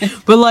with me.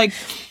 But, like...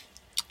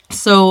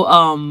 So,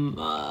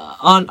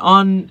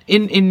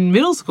 in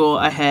middle school,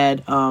 I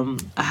had a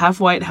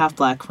half white, half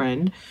black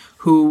friend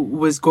who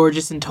was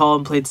gorgeous and tall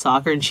and played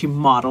soccer, and she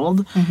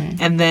modeled. Mm-hmm.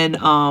 And then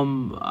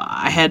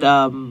I had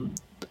an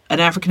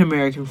African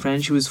American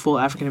friend. She was full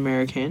African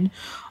American,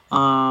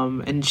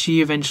 and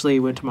she eventually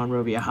went to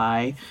Monrovia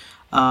High.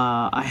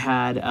 I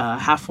had a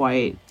half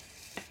white,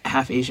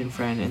 half Asian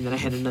friend, and then I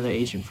had another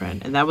Asian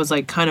friend, and that was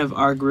like kind of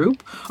our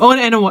group. Oh,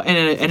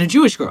 and a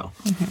Jewish girl,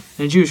 mm-hmm.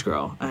 and a Jewish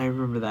girl. I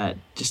remember that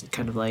just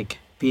kind of like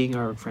being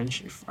our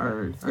friendship,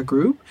 our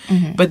group.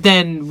 Mm-hmm. But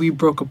then we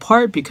broke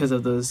apart because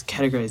of those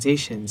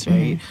categorizations,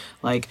 right?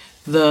 Mm-hmm. Like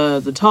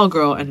the tall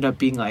girl ended up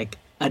being like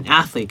an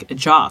athlete, a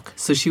jock,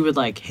 so she would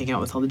like hang out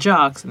with all the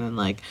jocks, and then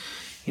like,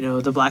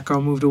 the black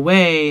girl moved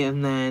away,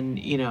 and then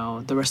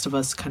the rest of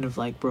us kind of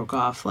like broke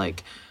off.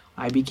 Like,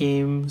 I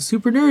became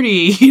super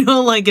nerdy,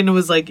 like, and it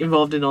was like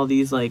involved in all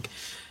these like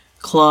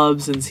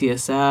clubs and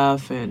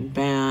CSF and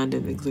band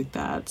and things like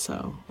that.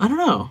 So I don't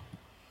know,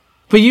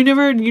 but you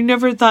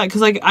never thought,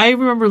 because like I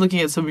remember looking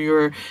at some of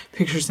your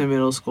pictures in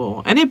middle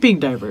school and it being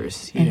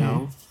diverse, you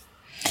know.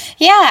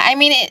 Yeah, I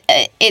mean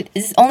it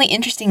is only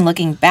interesting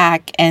looking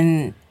back,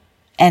 and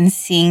and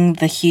seeing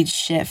the huge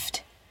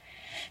shift.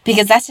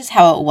 Because that's just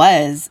how it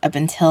was up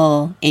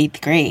until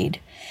 8th grade.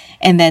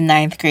 And then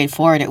 9th grade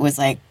forward, it was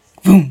like,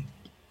 boom.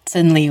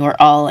 Suddenly we're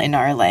all in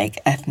our, like,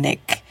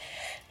 ethnic,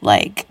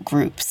 like,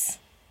 groups.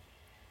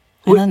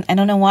 I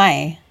don't know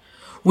why.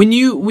 When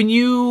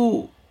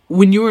you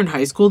were in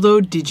high school, though,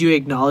 did you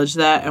acknowledge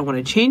that and want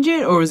to change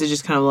it? Or was it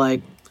just kind of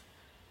like,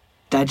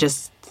 that's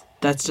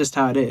just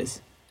how it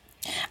is?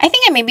 I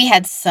think I maybe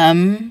had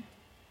some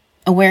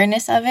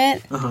awareness of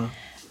it. Uh-huh.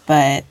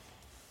 But,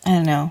 I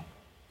don't know.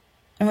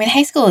 I mean,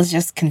 high school is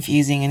just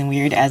confusing and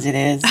weird as it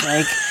is.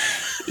 Like,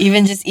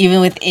 even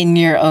within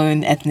your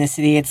own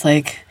ethnicity, it's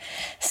like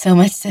so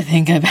much to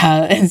think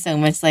about and so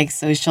much like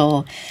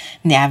social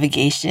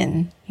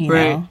navigation, you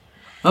know?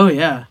 Oh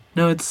yeah.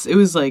 No, it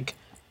was like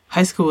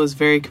high school was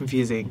very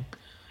confusing.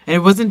 And it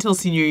wasn't until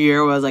senior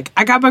year where I was like,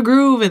 I got my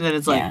groove, and then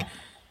it's like,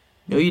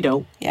 no, you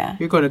don't. Yeah.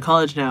 You're going to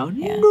college now.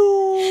 Yeah.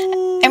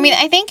 No. I mean,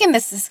 I think in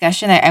this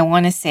discussion, I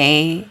want to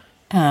say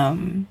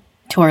to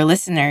our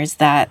listeners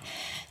that,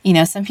 you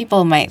know, some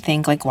people might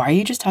think like, why are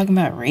you just talking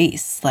about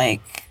race?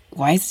 Like,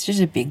 why is this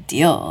such a big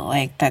deal?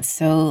 Like, that's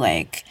so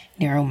like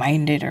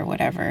narrow-minded or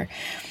whatever.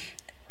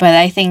 But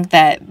I think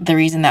that the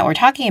reason that we're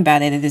talking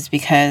about it is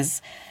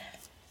because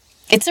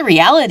it's a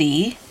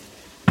reality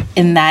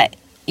in that,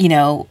 you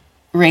know,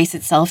 race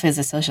itself is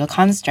a social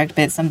construct,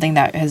 but it's something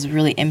that has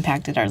really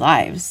impacted our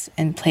lives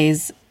and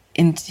plays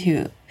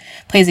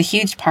a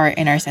huge part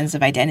in our sense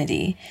of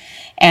identity.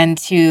 And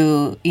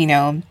to, you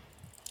know,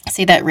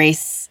 say that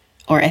race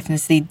or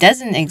ethnicity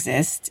doesn't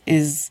exist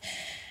is,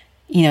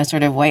 you know,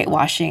 sort of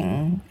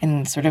whitewashing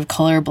and sort of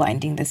color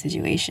blinding the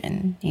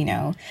situation, you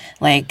know,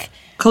 like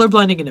color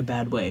blinding in a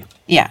bad way.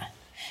 Yeah.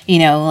 You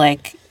know,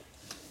 like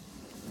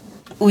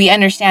we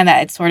understand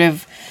that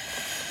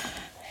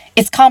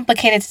it's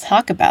complicated to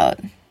talk about,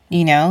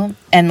 you know,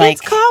 and like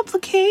it's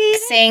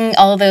complicated. Saying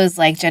all those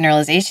like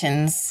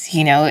generalizations,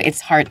 you know,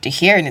 it's hard to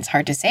hear and it's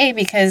hard to say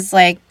because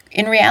like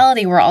in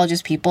reality, we're all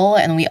just people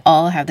and we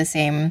all have the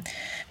same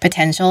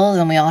potentials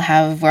and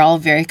we're all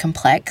very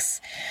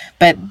complex.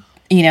 But,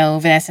 you know,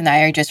 Vanessa and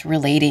I are just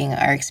relating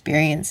our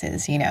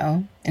experiences, you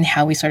know, and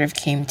how we sort of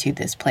came to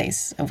this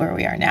place of where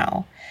we are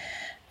now.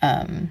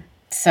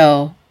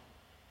 So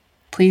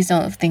please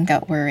don't think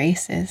that we're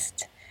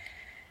racist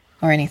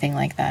or anything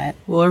like that.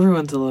 Well,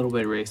 everyone's a little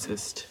bit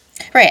racist.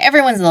 Right.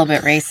 Everyone's a little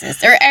bit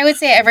racist. Or I would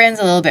say everyone's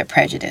a little bit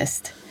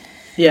prejudiced.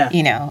 Yeah.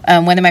 You know,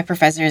 one of my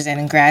professors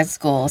in grad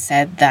school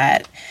said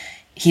that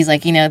he's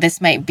like, you know,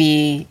 this might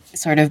be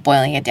sort of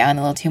boiling it down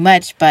a little too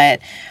much,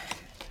 but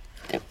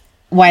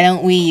why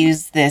don't we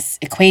use this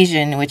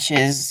equation, which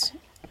is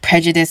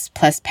prejudice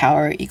plus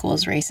power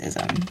equals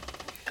racism?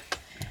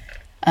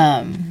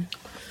 I'm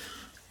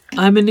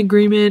in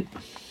agreement.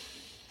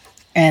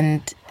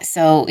 And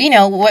so, you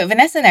know, what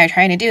Vanessa and I are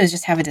trying to do is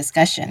just have a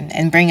discussion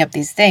and bring up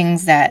these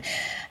things that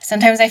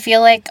sometimes I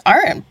feel like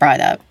aren't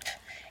brought up.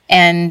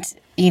 And,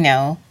 you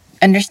know,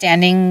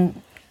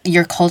 understanding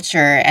your culture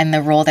and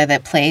the role that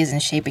it plays in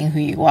shaping who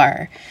you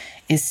are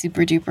is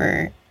super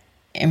duper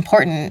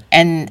important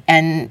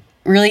and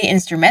really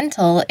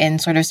instrumental in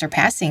sort of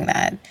surpassing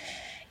that.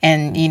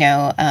 And, you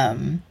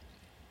know,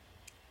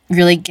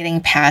 really getting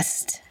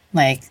past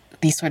like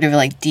these sort of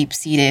like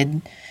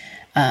deep-seated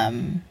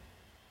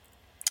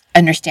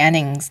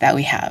understandings that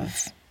we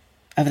have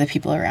of the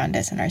people around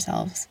us and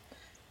ourselves.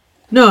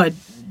 No,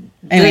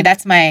 anyway,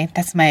 that's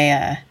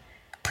my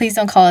please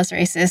don't call us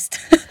racist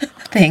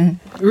thing.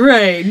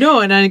 Right. No,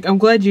 and I'm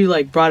glad you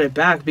like brought it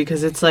back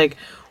because it's like,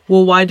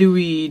 well, why do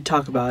we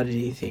talk about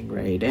anything,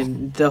 right?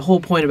 And the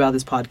whole point about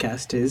this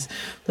podcast is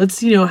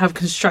let's, you know, have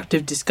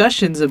constructive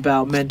discussions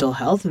about mental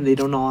health, and they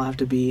don't all have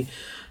to be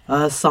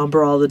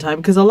somber all the time,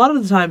 because a lot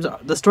of the times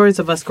the stories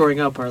of us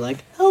growing up are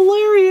like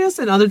hilarious,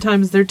 and other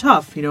times they're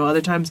tough, you know, other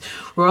times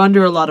we're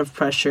under a lot of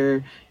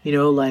pressure, you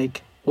know,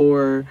 like,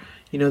 or,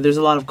 you know, there's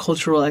a lot of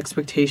cultural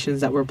expectations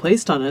that were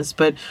placed on us,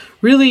 but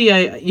really,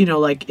 you know,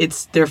 like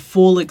they're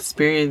full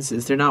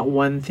experiences, they're not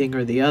one thing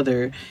or the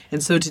other.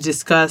 And so to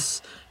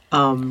discuss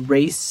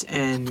race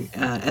and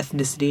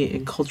ethnicity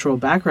and cultural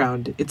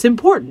background, it's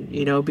important,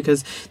 you know,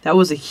 because that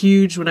was a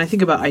huge, when I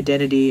think about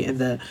identity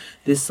and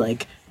this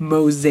like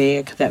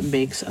mosaic that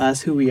makes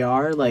us who we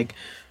are, like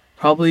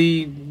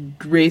probably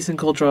race and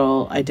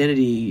cultural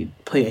identity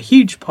play a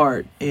huge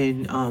part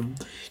in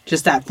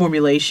just that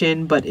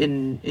formulation, but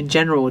in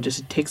general, just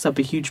it takes up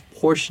a huge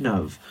portion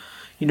of,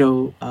 you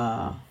know,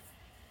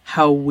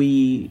 how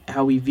we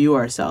view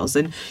ourselves.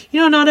 And, you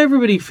know, not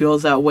everybody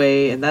feels that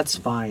way, and that's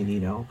fine,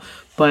 you know.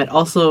 But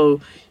also,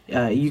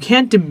 you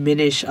can't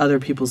diminish other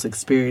people's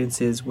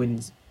experiences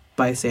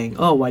by saying,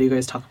 "Oh, why do you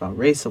guys talk about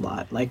race a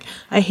lot?" Like,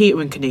 I hate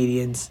when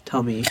Canadians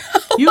tell me,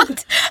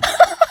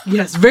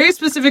 yes, very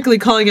specifically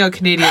calling out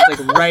Canadians, like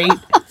right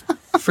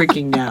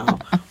freaking now.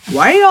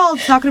 Why are y'all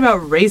talking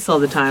about race all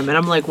the time? And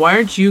I'm like, why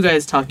aren't you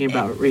guys talking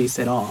about race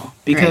at all?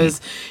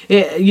 Because,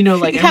 you know,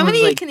 like, how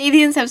many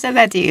Canadians have said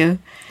that to you?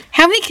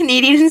 How many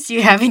Canadians do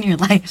you have in your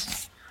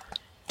life?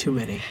 Too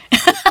many.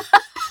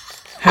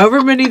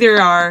 However many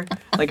there are,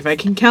 like if I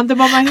can count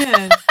them on my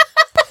hand,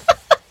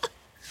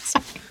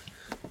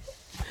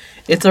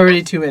 It's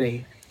already too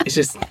many. It's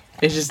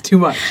just too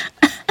much.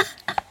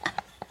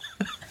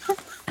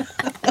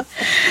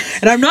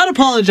 And I'm not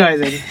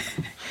apologizing.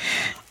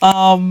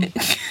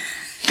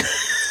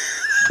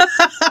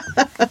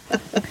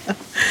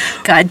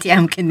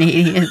 Goddamn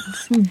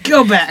Canadians.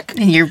 Go back.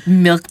 And your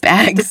milk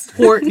bags.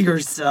 Support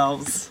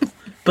yourselves.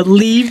 But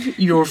leave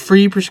your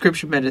free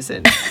prescription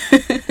medicine.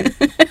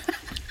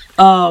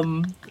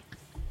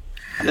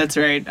 That's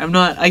right.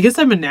 I guess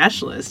I'm a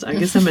nationalist. I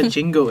guess I'm a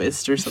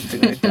jingoist or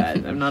something like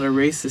that. I'm not a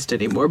racist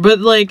anymore. But,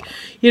 like,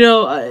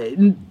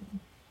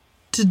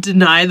 to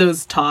deny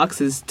those talks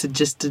is to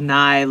just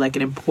deny, like,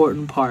 an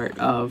important part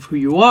of who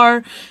you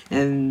are,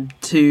 and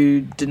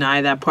to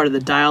deny that part of the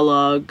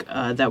dialogue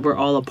that we're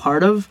all a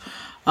part of.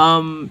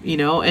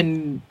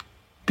 And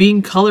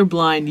being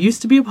colorblind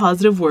used to be a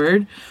positive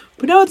word,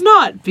 but now it's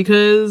not,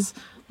 because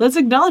let's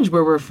acknowledge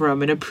where we're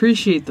from and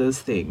appreciate those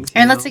things.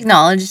 And let's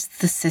acknowledge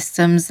the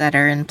systems that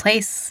are in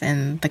place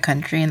in the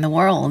country and the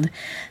world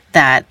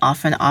that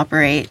often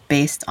operate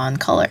based on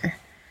color.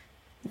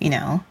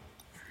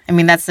 I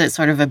mean, that's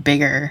sort of a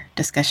bigger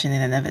discussion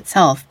in and of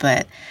itself,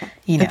 but,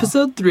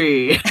 Episode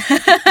 3.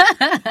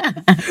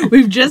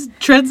 We've just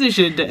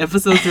transitioned to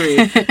episode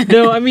 3.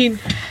 No, I mean,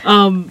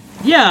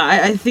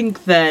 I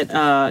think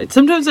that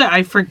sometimes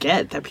I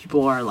forget that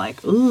people are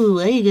like, ooh,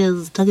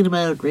 Aga's talking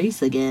about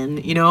race again,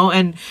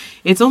 and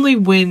it's only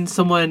when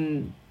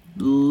someone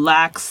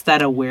lacks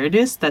that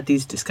awareness that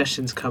these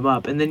discussions come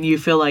up, and then you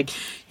feel like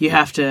you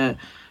have to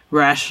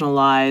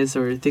rationalize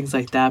or things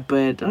like that,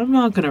 but I'm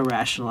not going to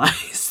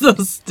rationalize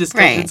those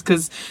discussions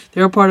because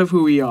they're a part of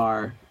who we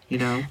are,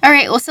 All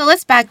right, well, so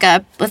let's back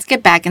up. Let's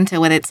get back into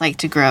what it's like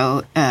to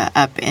grow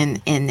up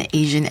in the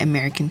Asian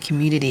American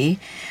community.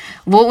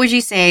 What would you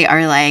say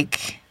are,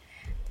 like,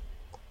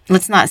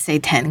 let's not say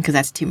 10 because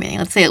that's too many.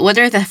 Let's say, what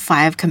are the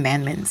 5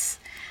 commandments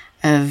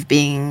of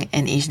being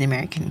an Asian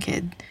American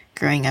kid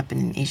growing up in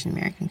an Asian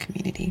American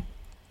community?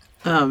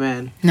 Oh,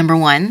 man. Number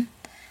 1,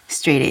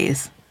 straight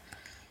A's.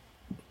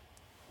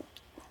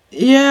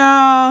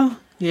 Yeah,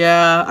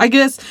 I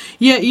guess.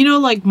 Yeah,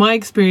 like, my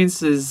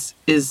experience is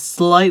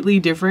slightly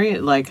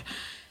different. Like,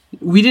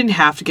 we didn't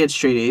have to get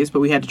straight A's,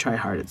 but we had to try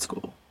hard at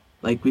school.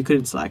 Like, we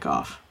couldn't slack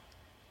off.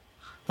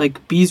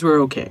 Like, B's were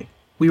okay.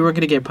 We weren't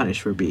going to get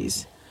punished for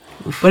B's.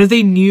 But if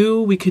they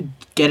knew we could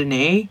get an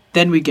A,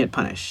 then we'd get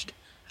punished.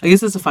 I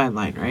guess that's a fine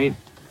line, right?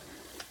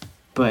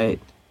 But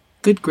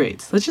good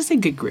grades. Let's just say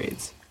good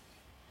grades.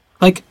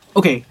 Like,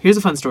 okay, here's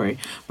a fun story.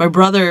 My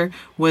brother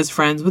was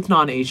friends with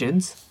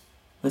non-Asians.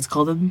 Let's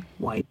call them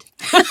white.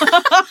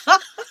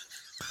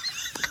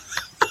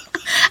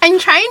 I'm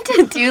trying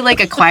to do, like,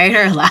 a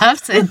quieter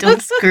laugh so I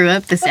don't screw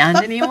up the sound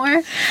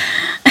anymore.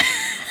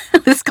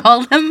 Let's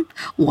call them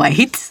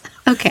white.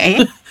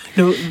 Okay.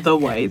 No, the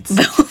whites.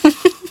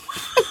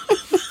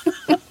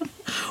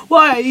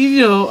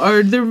 Well,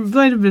 or there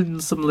might have been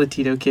some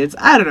Latino kids.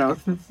 I don't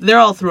know. They're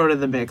all thrown in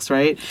the mix,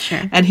 right?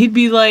 Sure. And he'd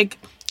be like,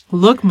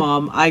 look,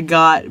 Mom, I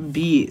got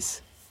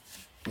B's.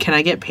 Can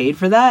I get paid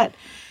for that?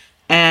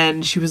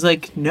 And she was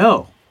like,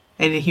 no.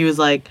 And he was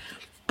like,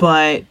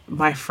 but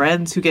my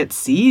friends who get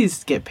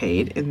C's get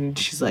paid. And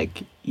she's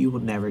like, you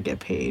will never get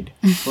paid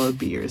for a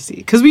B or a C.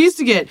 Because we used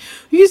to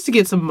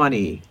get some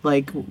money,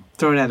 like,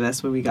 thrown at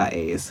us when we got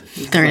A's.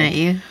 Thrown at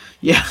you?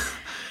 Yeah.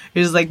 It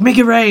was like, make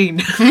it rain.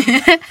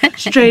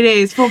 Straight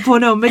A's,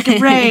 4.0, make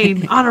it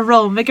rain. On a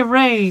roll, make it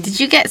rain. Did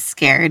you get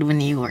scared when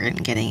you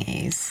weren't getting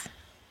A's?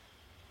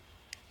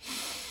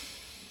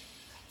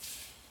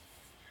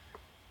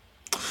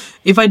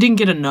 If I didn't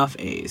get enough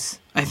A's,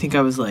 I think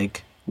I was,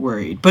 like,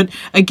 worried. But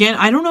again,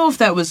 I don't know if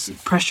that was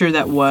pressure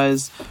that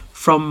was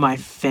from my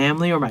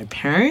family or my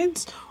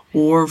parents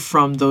or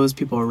from those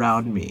people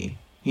around me,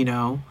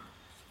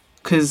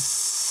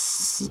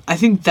 Because I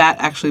think that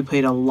actually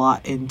played a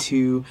lot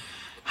into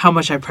how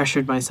much I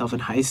pressured myself in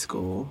high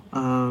school.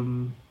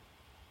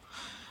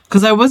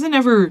 Because I wasn't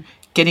ever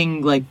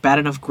getting, like, bad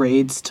enough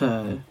grades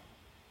to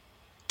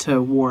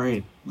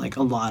warrant, like,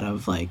 a lot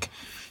of, like,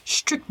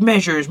 strict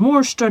measures,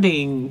 more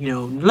studying,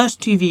 less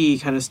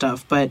TV kind of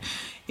stuff. But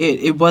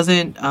it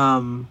wasn't,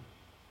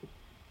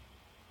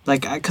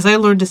 like, because I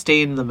learned to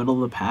stay in the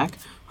middle of the pack.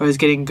 I was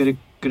getting good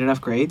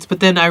enough grades. But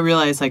then I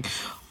realized, like,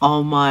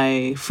 all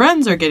my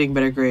friends are getting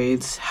better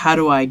grades. How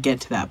do I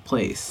get to that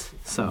place?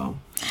 So,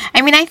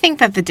 I mean, I think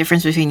that the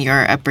difference between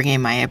your upbringing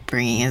and my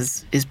upbringing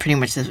is pretty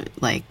much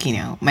like,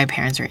 my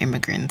parents are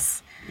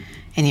immigrants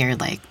and you're,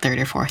 like, 3rd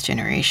or 4th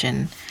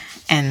generation.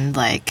 And,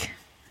 like,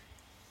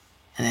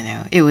 I don't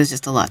know, it was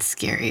just a lot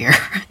scarier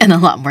and a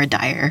lot more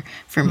dire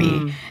for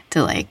me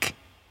to, like,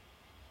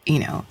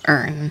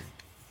 earn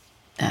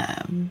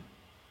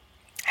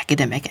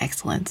academic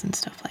excellence and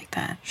stuff like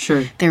that.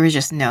 Sure. There was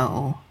just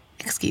no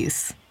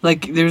excuse.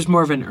 Like, there's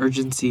more of an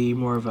urgency,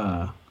 more of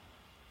a,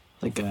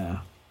 like,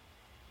 a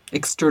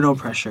external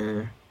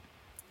pressure.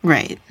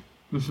 Right.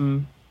 Mm-hmm.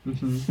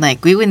 Mm-hmm.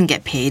 Like, we wouldn't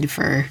get paid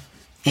for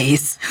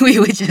A's. We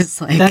would just,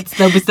 like,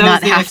 that was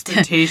the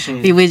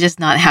expectation. We would just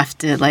not have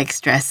to, like,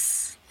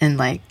 stress and,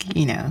 like,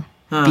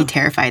 be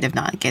terrified of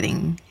not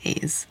getting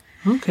A's.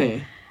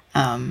 Okay.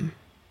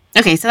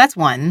 Okay, so that's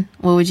one.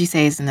 What would you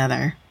say is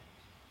another?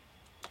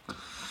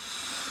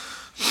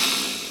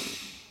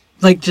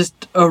 Like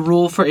just a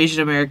rule for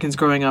Asian Americans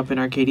growing up in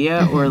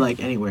Arcadia or like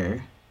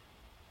anywhere?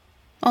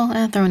 Oh,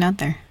 I'll throw it out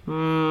there.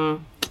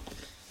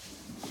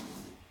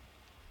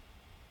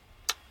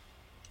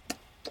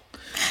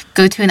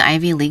 Go to an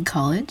Ivy League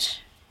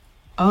college.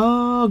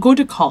 Go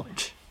to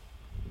college.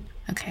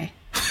 Okay.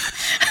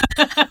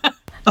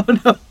 Oh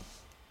no.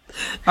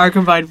 Our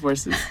combined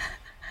forces.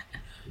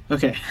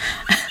 Okay.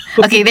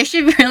 Okay, there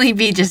should really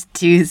be just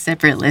two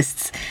separate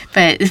lists,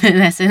 but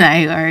Vanessa and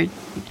I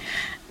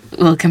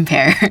will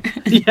compare.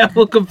 Yeah,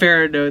 we'll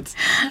compare our notes.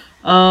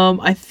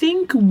 I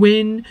think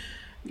when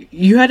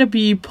you had to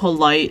be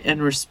polite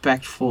and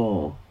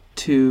respectful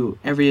to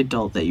every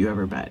adult that you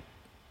ever met.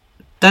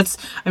 That's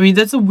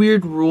a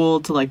weird rule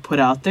to like put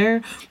out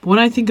there. But when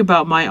I think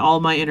about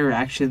all my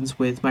interactions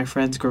with my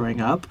friends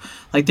growing up,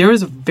 like there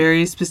was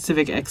very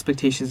specific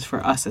expectations for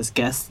us as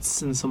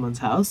guests in someone's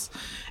house.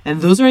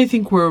 And those I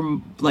think were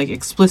like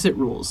explicit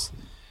rules.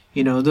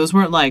 You know, those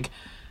weren't like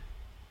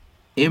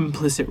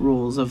implicit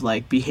rules of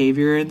like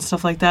behavior and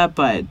stuff like that,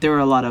 but there were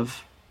a lot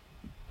of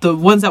the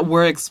ones that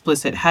were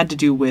explicit had to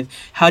do with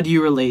how do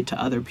you relate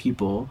to other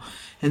people.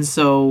 And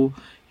so,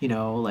 you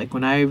know, like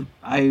when I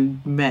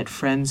met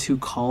friends who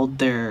called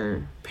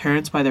their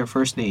parents by their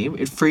first name,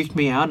 it freaked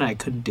me out and I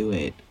couldn't do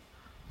it.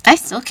 I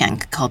still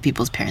can't call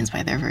people's parents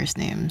by their first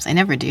names. I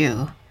never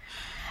do.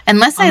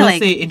 Unless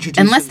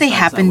they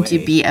happen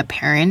to be a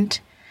parent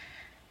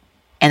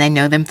and I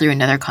know them through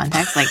another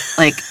context,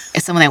 like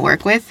someone I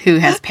work with who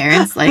has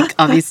parents, like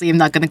obviously I'm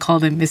not going to call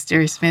them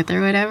Mr. Smith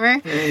or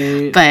whatever.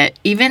 Right. But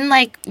even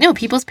like, you know,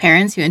 people's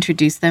parents who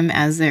introduce them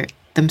as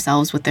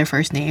themselves with their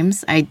first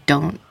names, I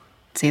don't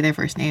say their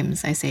first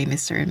names. I say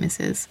Mr. and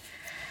Mrs.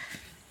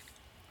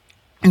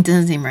 It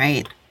doesn't seem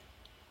right.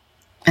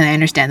 And I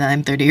understand that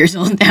I'm 30 years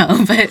old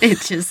now, but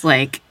it's just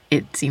like,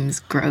 it seems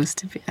gross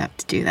to have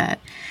to do that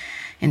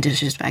and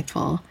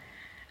disrespectful.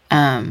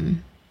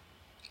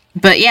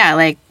 But yeah,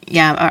 like,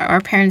 yeah,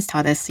 our parents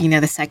taught us, you know,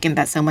 the second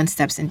that someone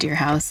steps into your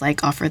house,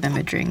 like offer them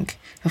a drink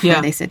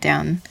before they sit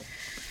down.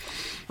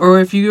 Or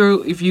if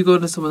you go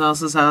to someone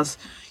else's house,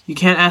 you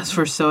can't ask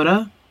for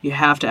soda. You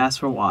have to ask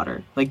for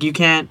water. Like you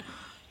can't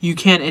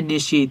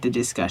initiate the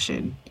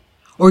discussion.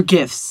 Or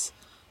gifts.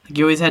 Like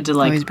you always had to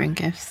like always bring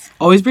gifts.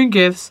 Always bring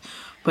gifts.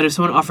 But if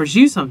someone offers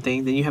you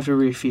something, then you have to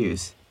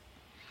refuse.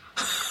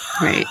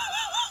 Right.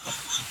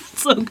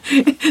 So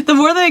the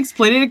more that I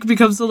explain it, it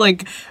becomes so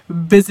like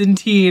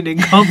Byzantine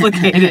and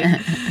complicated.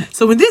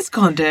 So in this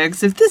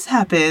context, if this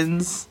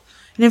happens,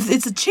 and if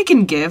it's a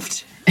chicken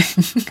gift,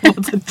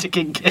 what's a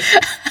chicken gift?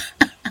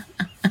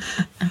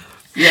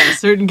 Yeah,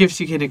 certain gifts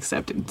you can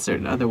accept, and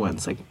certain other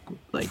ones like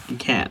you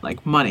can't,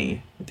 like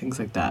money and things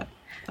like that.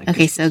 Like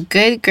okay, so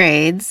good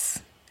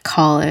grades,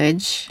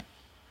 college,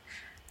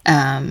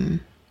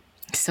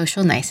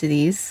 social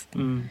niceties.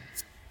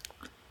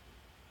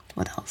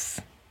 What else?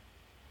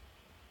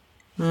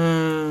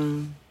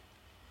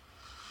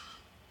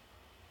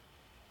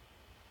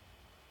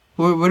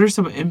 What are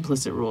some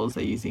implicit rules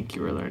that you think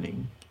you were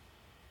learning?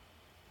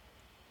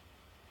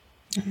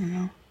 I don't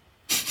know.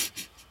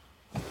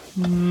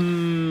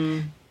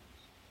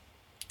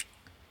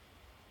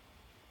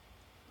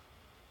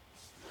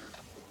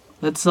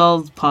 Let's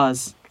all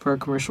pause for a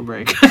commercial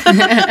break.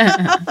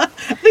 I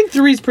think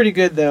 3 is pretty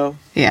good though.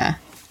 Yeah.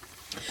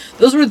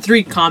 Those were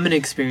 3 common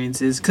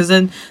experiences, because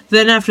then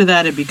after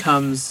that it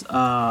becomes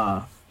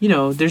you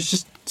know, there's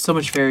just so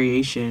much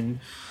variation.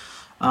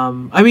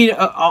 I mean,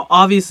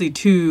 obviously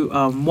too,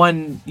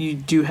 one, you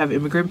do have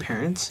immigrant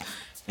parents,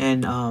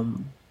 and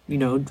you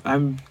know,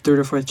 I'm 3rd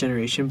or 4th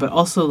generation, but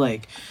also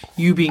like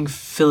you being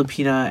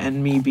Filipina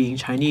and me being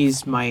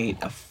Chinese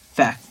might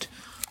affect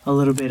a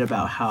little bit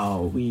about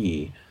how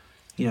we,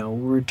 you know,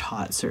 we're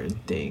taught certain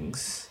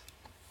things.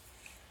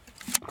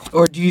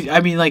 Or do you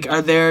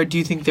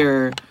think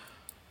there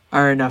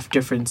are enough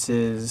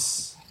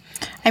differences?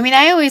 I mean,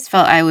 I always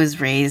felt I was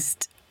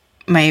raised,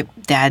 my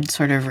dad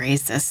sort of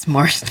raised us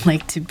more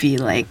like to be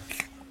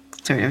like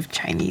sort of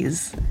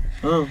Chinese.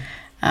 Oh.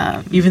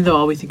 Even though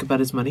all we think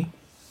about is money?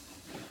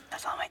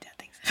 That's all my dad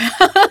thinks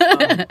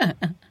about.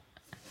 Oh.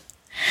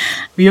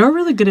 We are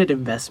really good at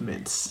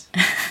investments.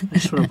 I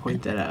just want to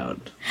point that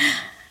out.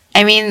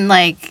 I mean,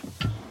 like,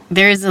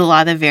 there's a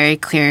lot of very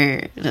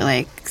clear,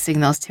 like,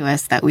 signals to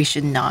us that we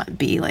should not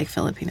be like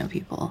Filipino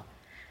people.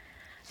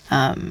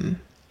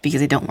 Because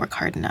they don't work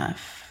hard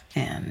enough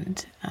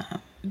and,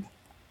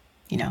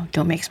 you know,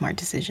 don't make smart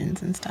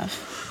decisions and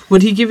stuff.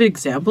 Would he give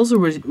examples, or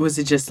was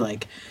it just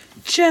like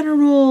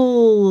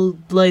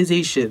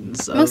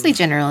generalizations? Mostly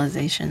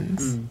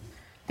generalizations.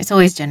 It's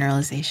always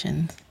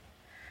generalizations.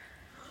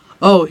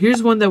 Oh,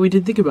 here's one that we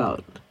didn't think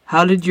about.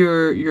 How did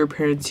your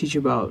parents teach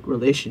you about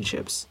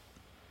relationships?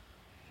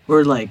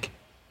 Or like,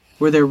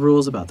 were there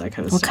rules about that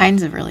kind of stuff? What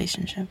kinds of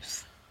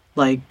relationships?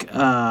 Like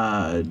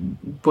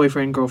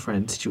boyfriend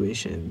girlfriend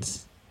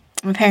situations.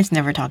 My parents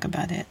never talk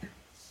about it.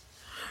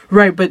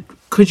 Right, but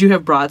could you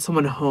have brought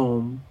someone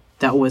home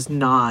that was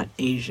not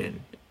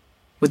Asian?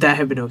 Would that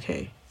have been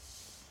okay?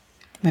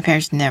 My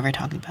parents never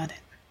talked about it.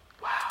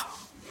 Wow.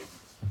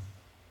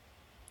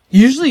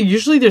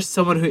 Usually there's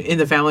someone who in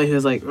the family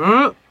who's like,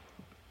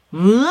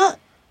 because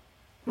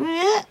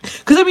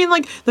I mean,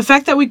 like, the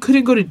fact that we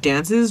couldn't go to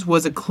dances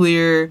was a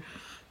clear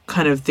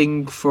kind of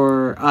thing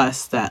for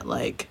us that,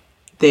 like,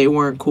 they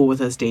weren't cool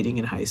with us dating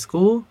in high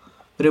school,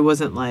 but it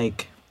wasn't,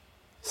 like,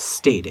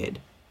 stated.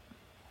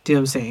 Do you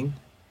know what I'm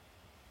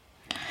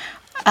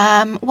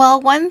saying?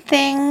 Well, one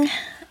thing,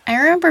 I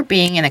remember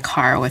being in a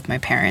car with my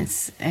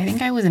parents. I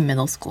think I was in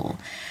middle school,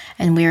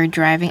 and we were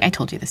driving. I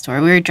told you the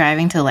story. We were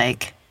driving to,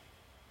 like,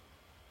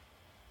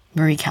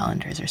 Marie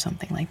Callender's or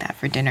something like that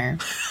for dinner.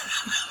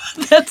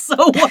 That's so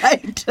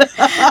white.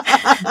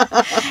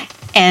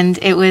 And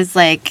it was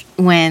like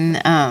when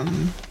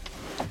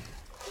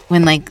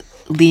like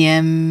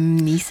Liam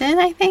Neeson,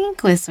 I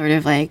think, was sort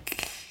of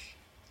like,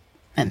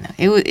 I don't know,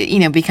 it was, you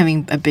know,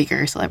 becoming a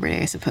bigger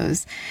celebrity, I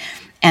suppose.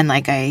 And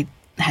like I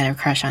had a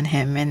crush on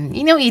him, and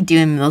you know what you do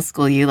in middle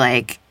school, you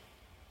like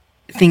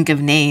think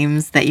of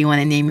names that you want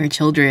to name your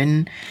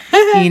children,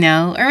 you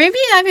know, or maybe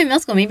not even middle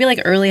school, maybe like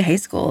early high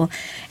school.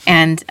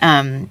 And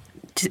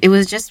it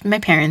was just my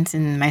parents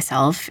and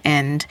myself,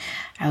 and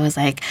I was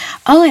like,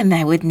 oh, and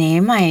I would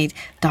name my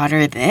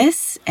daughter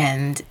this,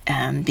 and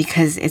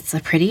because it's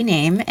a pretty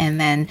name, and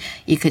then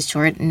you could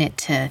shorten it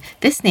to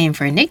this name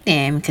for a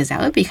nickname, because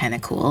that would be kind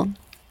of cool.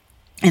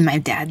 And my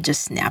dad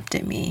just snapped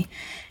at me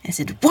and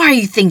said, why are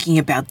you thinking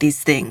about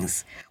these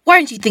things? Why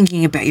aren't you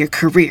thinking about your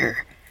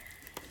career?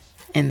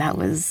 And that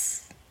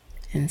was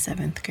in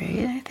 7th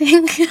grade, I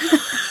think.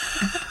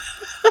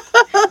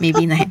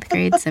 Maybe 9th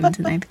grade, 7th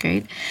to 9th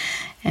grade.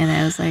 And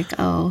I was like,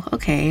 oh,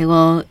 okay,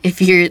 well,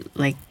 if you're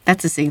like,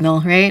 that's a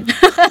signal, right?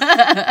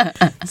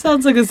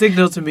 Sounds like a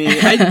signal to me.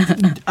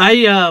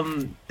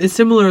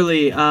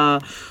 Similarly,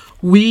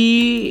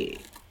 we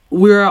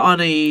were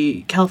on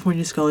a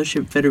California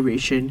Scholarship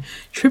Federation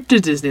trip to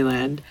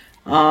Disneyland.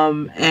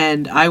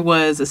 And I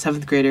was a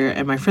 7th grader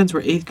and my friends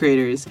were 8th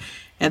graders.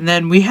 And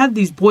then we had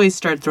these boys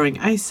start throwing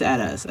ice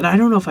at us. And I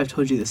don't know if I've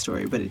told you this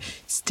story, but it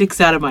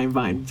sticks out of my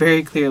mind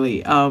very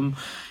clearly. So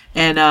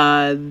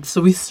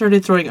we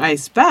started throwing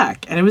ice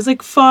back. And it was,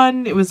 like,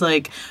 fun. It was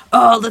like,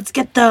 oh, let's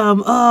get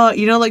them. Oh,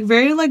 you know, like,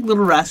 very, like,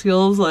 Little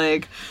Rascals.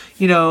 Like,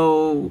 you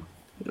know,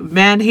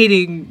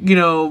 man-hating, you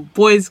know,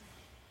 boys...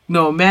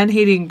 No,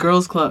 man-hating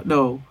girls club...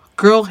 No,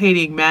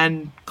 girl-hating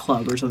man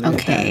club or something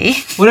like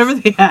that. Whatever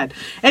they had.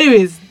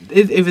 Anyways...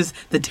 It was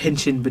the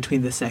tension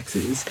between the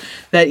sexes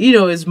that, you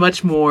know, is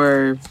much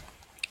more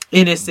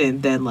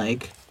innocent than,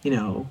 like, you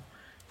know,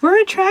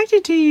 we're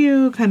attracted to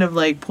you, kind of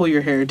like pull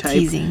your hair type.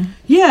 Teasing.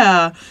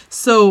 Yeah.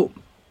 So,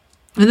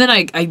 and then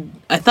I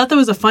thought that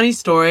was a funny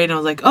story, and I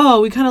was like,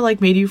 oh, we kind of like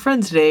made you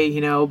friends today,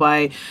 you know,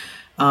 by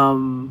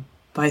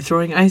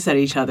throwing ice at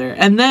each other.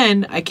 And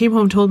then I came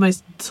home, told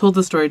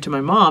the story to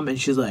my mom,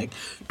 and she's like,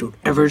 don't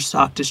ever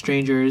talk to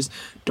strangers.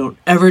 Don't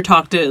ever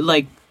talk to,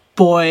 like,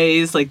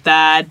 boys like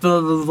that,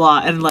 blah, blah,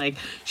 blah. And, like,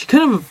 she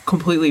kind of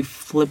completely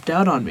flipped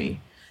out on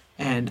me.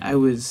 And I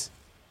was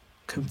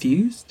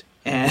confused.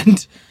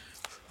 And,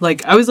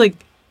 like, I was, like,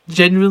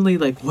 genuinely,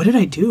 like, what did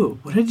I do?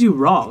 What did I do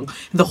wrong?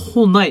 And the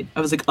whole night,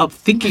 I was, like, up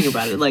thinking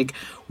about it. Like,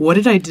 what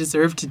did I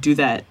deserve to do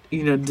that,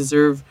 you know,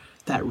 deserve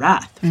that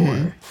wrath for?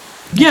 Mm-hmm.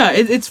 Yeah,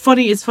 it's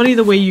funny. It's funny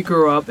the way you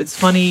grow up. It's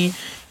funny,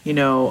 you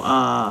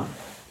know,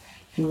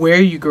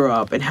 where you grow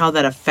up and how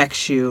that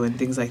affects you and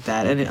things like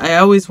that. And I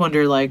always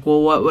wonder, like,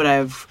 well, what would I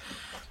have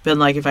been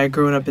like if I had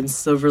grown up in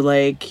Silver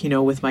Lake, you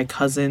know, with my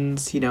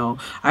cousins? You know,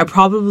 I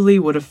probably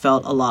would have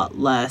felt a lot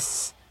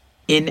less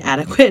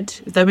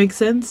inadequate, if that makes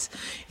sense,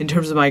 in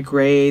terms of my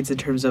grades, in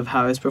terms of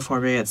how I was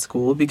performing at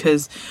school,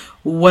 because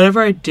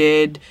whatever I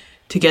did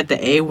to get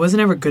the A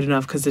wasn't ever good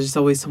enough because there's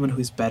always someone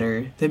who's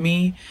better than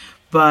me.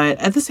 But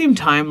at the same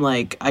time,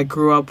 like, I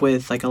grew up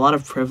with, like, a lot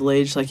of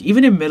privilege. Like,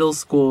 even in middle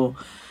school,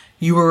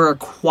 you were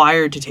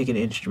required to take an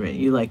instrument.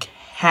 You, like,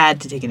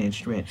 had to take an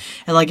instrument.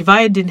 And, like, if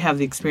I didn't have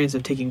the experience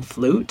of taking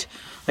flute,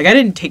 like, I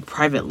didn't take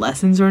private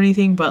lessons or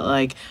anything, but,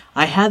 like,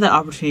 I had the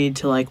opportunity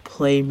to, like,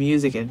 play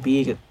music and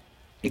be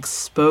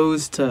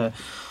exposed to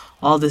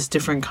all this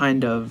different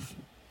kind of,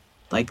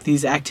 like,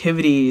 these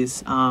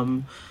activities,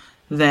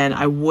 then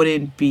I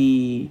wouldn't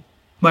be...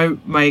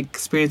 My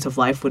experience of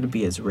life wouldn't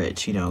be as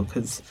rich, you know,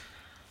 because...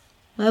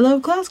 I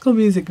love classical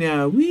music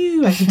now.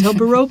 Woo! I can tell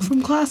Baroque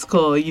from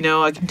classical. You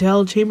know, I can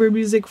tell chamber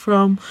music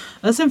from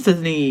a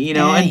symphony. You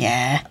know,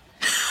 yeah.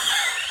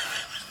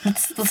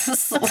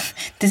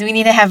 Does we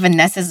need to have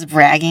Vanessa's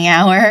bragging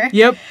hour?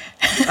 Yep.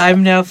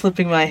 I'm now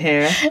flipping my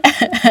hair.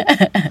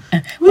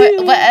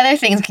 What other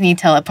things can you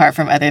tell apart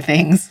from other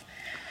things?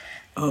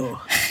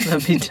 Oh,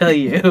 let me tell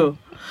you.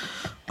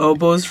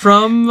 Oboes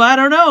from, I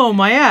don't know,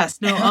 my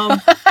ass. No,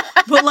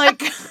 but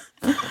like,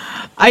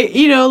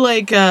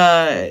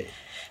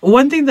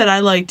 one thing that I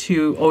like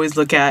to always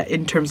look at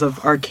in terms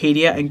of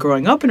Arcadia and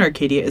growing up in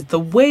Arcadia is the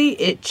way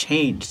it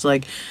changed.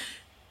 Like,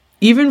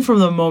 even from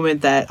the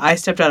moment that I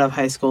stepped out of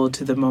high school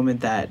to the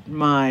moment that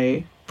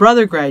my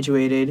brother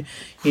graduated,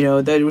 you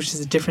know, which is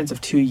a difference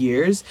of 2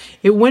 years,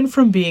 it went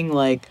from being,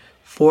 like,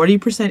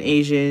 40%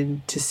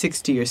 Asian to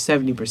 60 or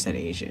 70%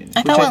 Asian.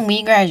 I thought when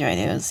we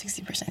graduated, it was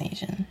 60%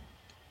 Asian.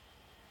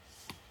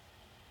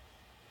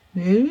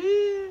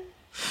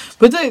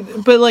 But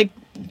like,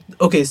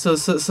 okay, so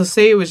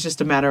say it was just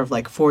a matter of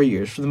like 4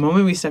 years from the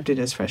moment we stepped in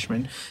as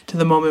freshmen to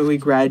the moment we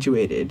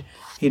graduated.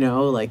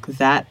 Like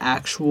that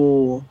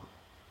actual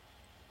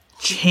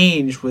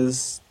change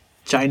was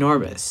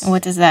ginormous.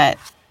 What does that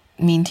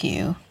mean to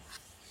you?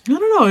 I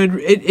don't know.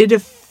 It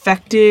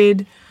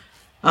affected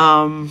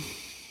how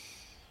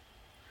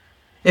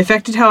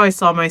I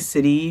saw my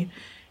city.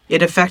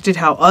 It affected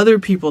how other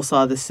people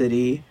saw the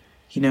city.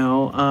 It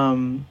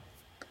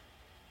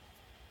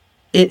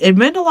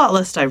meant a lot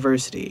less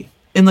diversity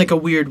in like a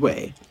weird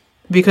way,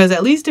 because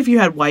at least if you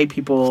had white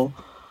people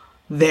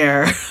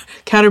there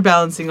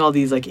counterbalancing all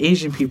these like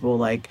Asian people,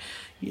 like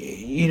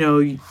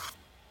it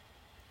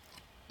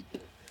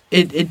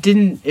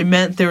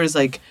meant there was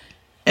like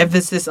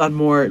emphasis on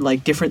more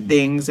like different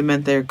things. It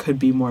meant there could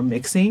be more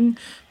mixing.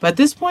 But at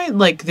this point,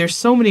 like, there's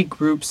so many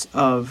groups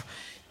of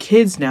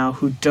kids now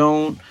who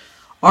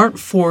aren't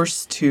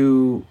forced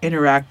to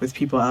interact with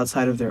people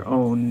outside of their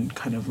own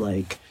kind of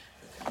like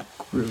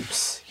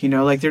groups.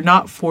 Like, they're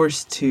not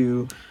forced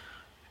to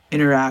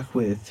interact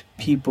with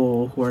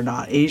people who are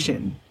not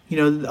Asian.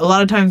 A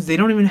lot of times they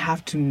don't even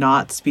have to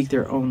not speak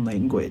their own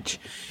language.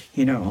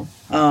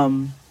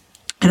 And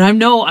I'm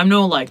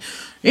no like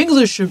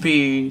English should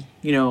be,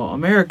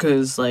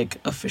 America's like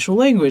official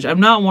language. I'm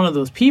not one of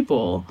those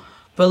people,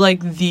 but like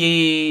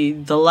the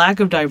lack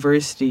of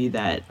diversity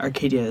that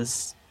Arcadia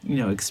has,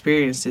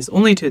 experienced is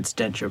only to its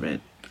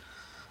detriment.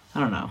 I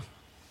don't know.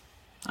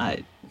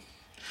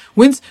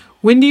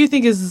 When do you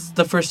think is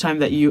the first time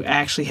that you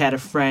actually had a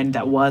friend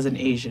that was an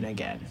Asian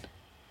again?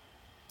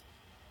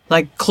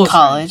 Like close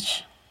college.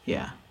 Friends.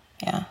 Yeah.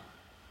 Yeah.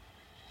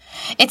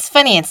 It's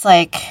funny. It's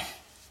like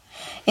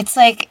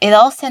it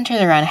all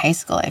centers around high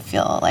school. I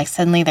feel like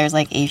suddenly there's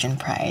like Asian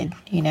pride,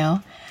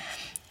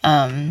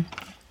 and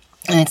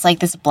it's like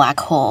this black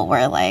hole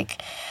where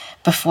like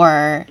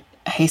before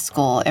high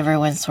school,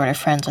 everyone's sort of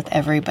friends with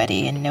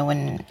everybody, and no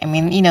one. I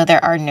mean,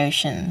 there are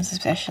notions,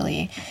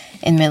 especially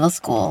in middle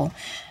school,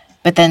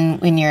 but then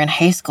when you're in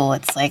high school,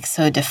 it's like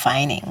so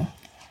defining,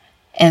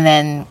 and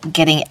then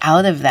getting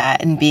out of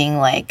that and being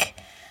like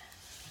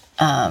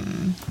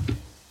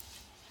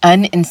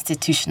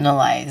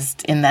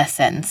uninstitutionalized in the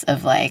sense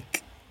of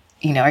like,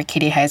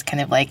 Arcadia High is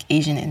kind of like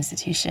Asian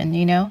institution,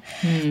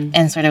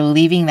 and sort of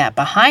leaving that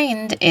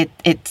behind,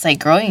 it's like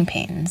growing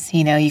pains,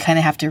 you kind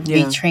of have to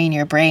retrain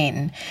your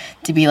brain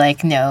to be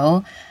like,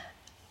 no,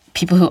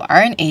 people who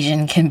aren't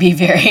Asian can be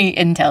very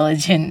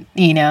intelligent,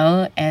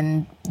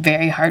 and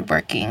very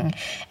hardworking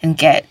and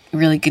get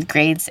really good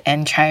grades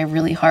and try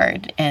really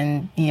hard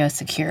and,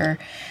 secure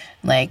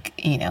like,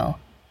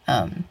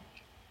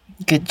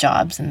 good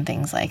jobs and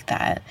things like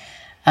that.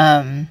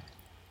 And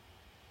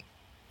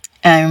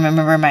I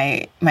remember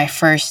my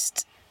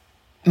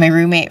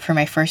roommate for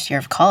my first year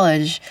of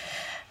college,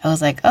 I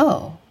was like,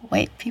 oh,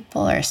 white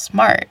people are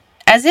smart.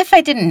 As if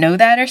I didn't know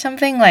that or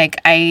something.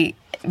 Like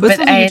but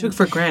something you took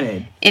for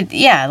granted.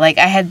 Like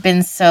I had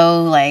been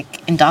so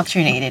like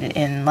indoctrinated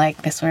in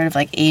like this sort of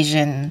like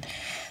Asian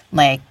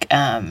like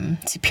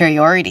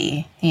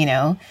superiority,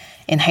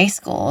 in high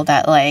school,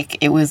 that like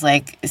it was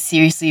like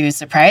seriously, it was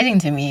surprising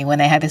to me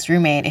when I had this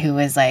roommate who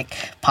was like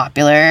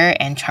popular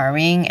and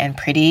charming and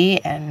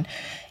pretty and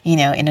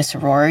in a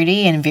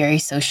sorority and very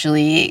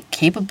socially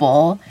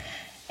capable,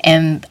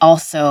 and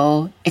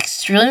also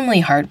extremely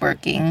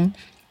hardworking,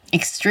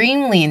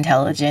 extremely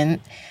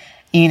intelligent,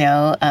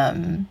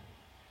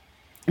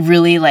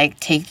 really like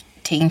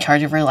taking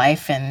charge of her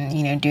life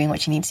and doing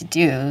what she needs to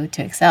do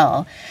to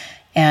excel,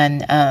 and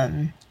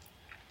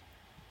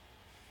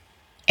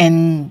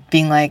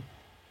being like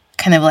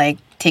kind of like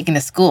taken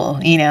to school,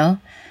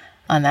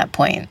 on that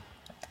point.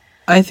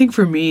 I think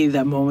for me,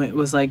 that moment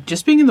was like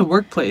just being in the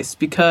workplace,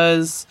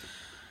 because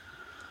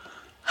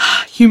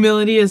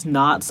humility is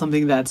not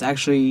something that's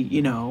actually,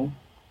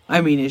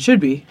 I mean, it should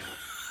be,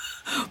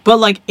 but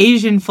like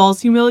Asian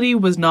false humility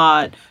was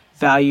not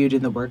valued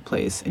in the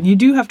workplace. And you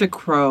do have to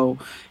crow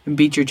and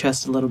beat your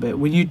chest a little bit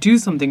when you do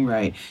something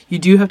right. You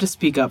do have to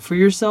speak up for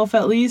yourself.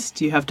 At least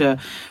you have to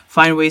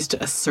find ways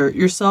to assert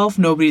yourself.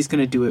 Nobody's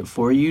going to do it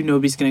for you.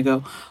 Nobody's going to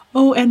go,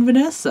 oh, and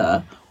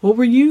Vanessa, what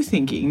were you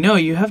thinking? No,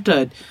 you have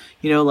to,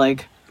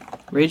 like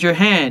raise your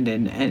hand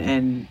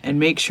and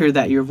make sure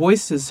that your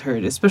voice is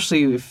heard,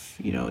 especially if,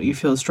 you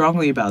feel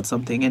strongly about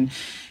something. And,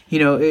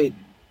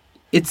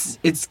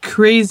 it's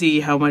crazy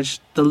how much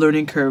the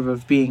learning curve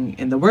of being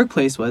in the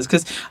workplace was.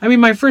 Because, I mean,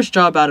 my first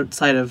job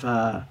outside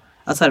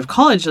of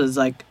college was,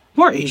 like,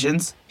 more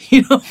Asians,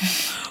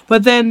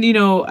 But then,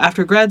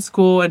 after grad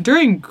school and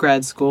during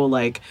grad school,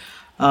 like,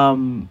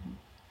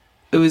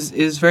 it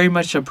was very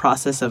much a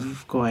process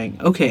of going,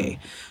 okay,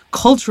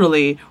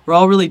 culturally, we're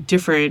all really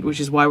different, which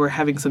is why we're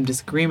having some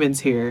disagreements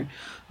here.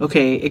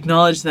 Okay,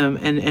 acknowledge them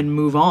and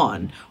move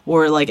on.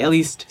 Or, like, at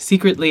least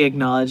secretly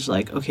acknowledge,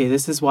 like, okay,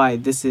 this is why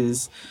this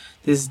is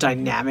this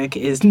dynamic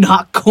is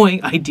not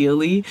going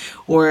ideally,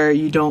 or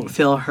you don't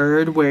feel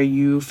heard, where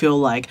you feel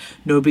like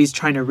nobody's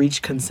trying to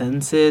reach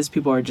consensus,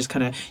 people are just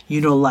kind of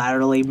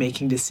unilaterally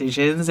making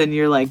decisions, and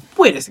you're like,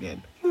 wait a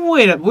second,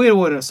 wait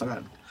a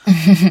second.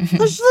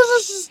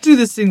 let's just do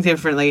this thing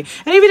differently.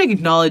 And even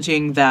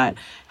acknowledging that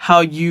how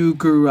you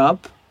grew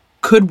up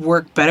could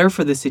work better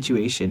for the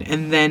situation,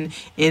 and then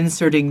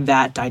inserting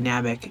that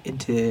dynamic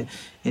into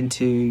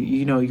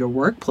your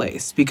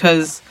workplace,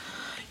 because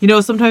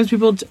sometimes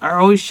people are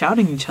always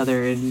shouting at each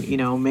other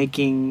and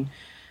making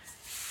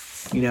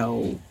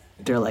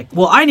they're like,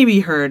 well, I need to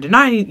be heard, and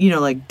I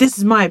like, this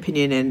is my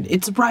opinion and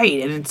it's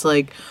right. And it's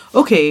like,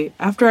 okay,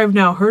 after I've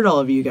now heard all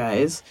of you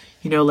guys,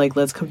 like,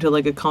 let's come to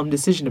like a calm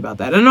decision about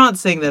that. I'm not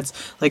saying that's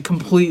like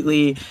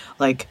completely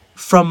like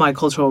from my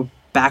cultural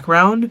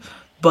background,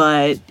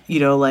 but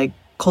like,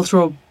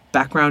 cultural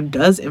background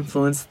does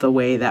influence the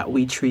way that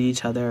we treat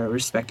each other,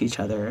 respect each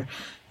other.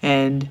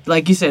 And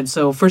like you said,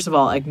 so first of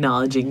all,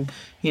 acknowledging,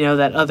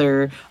 that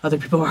other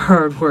people are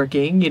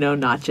hardworking,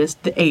 not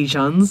just the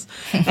Asians,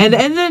 and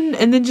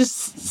then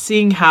just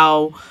seeing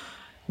how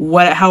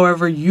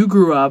however you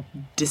grew up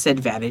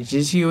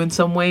disadvantages you in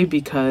some way,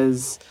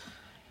 because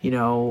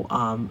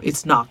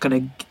it's not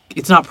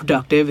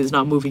productive, it's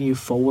not moving you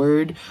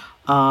forward.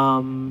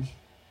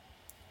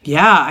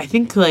 Yeah, I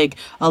think like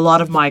a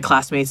lot of my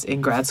classmates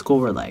in grad school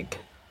were like,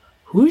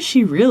 who is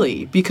she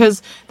really?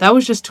 Because that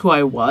was just who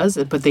I was,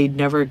 but they'd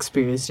never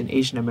experienced an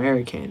Asian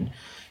American.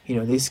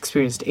 They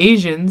experienced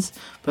Asians,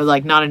 but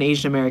like not an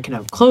Asian American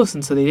up close,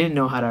 and so they didn't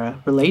know how to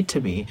relate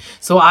to me.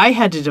 So I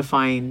had to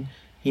define,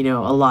 a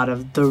lot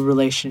of the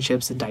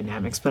relationships and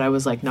dynamics, but I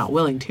was like not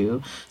willing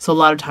to. So a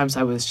lot of times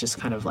I was just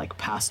kind of like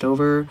passed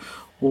over,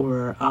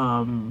 or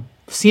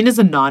seen as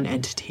a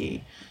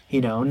non-entity,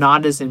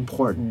 not as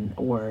important,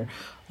 or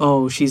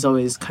oh, she's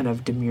always kind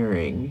of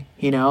demurring,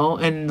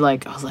 and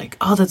like I was like,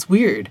 oh, that's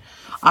weird.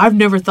 I've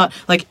never thought,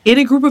 like, in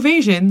a group of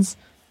Asians,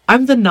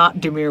 I'm the not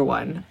demure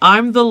one.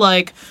 I'm the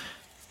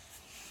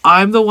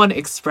one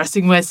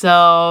expressing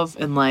myself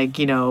and like,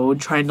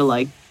 trying to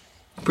like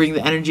bring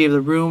the energy of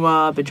the room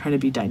up and trying to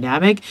be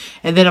dynamic.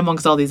 And then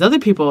amongst all these other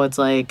people, it's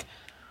like,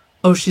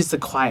 oh, she's the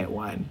quiet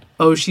one.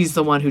 Oh, she's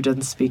the one who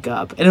doesn't speak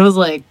up. And it was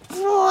like,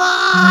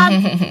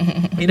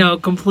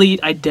 what?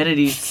 Complete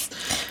identities.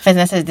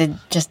 Vanessa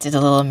just did a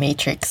little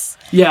Matrix.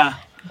 Yeah.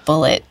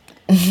 Bullet.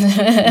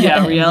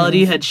 Yeah,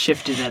 reality had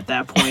shifted at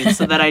that point,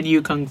 so that I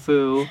knew Kung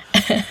Fu.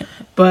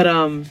 But,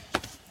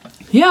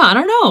 yeah, I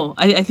don't know.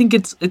 I think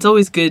it's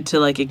always good to,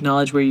 like,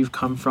 acknowledge where you've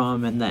come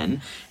from, and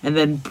then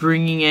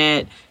bringing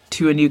it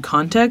to a new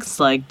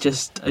context, like,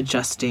 just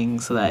adjusting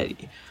so that,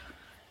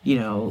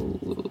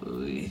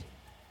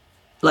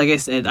 like I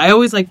said, I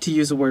always like to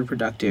use the word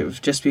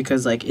productive, just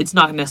because, like, it's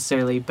not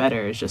necessarily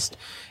better. It's just,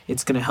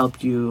 it's going to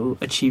help you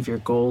achieve your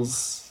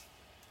goals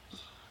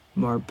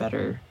more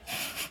better.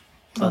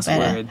 Plus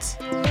words.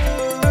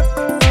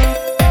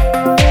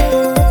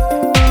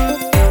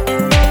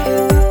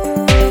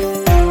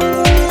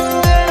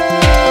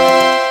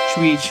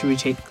 Should we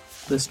take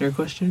listener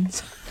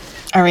questions?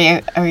 Are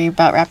we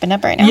about wrapping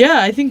up right now?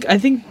 Yeah, I think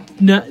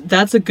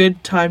that's a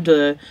good time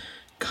to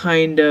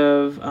kind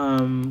of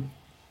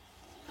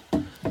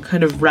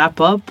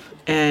wrap up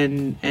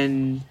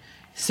and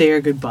say our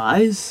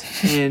goodbyes.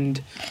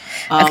 And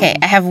okay,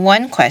 I have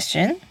one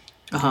question.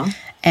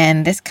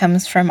 And this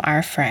comes from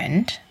our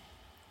friend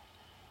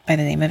by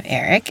the name of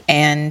Eric,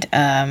 and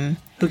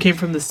who grew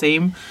up in the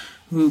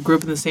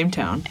same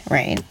town.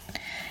 Right.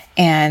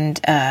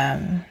 And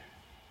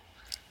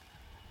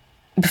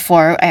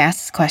before I ask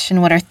this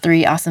question, what are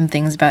 3 awesome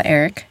things about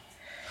Eric?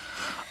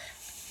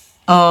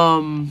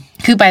 Who,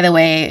 by the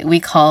way, we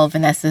call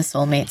Vanessa's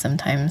soulmate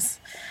sometimes.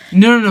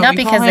 No. Not we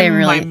because call they him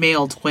really my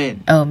male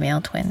twin. Oh,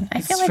 male twin.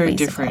 I feel like very we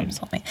used to call different.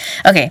 him soulmate.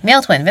 Okay,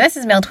 male twin.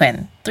 Vanessa's male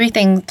twin. 3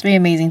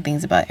 amazing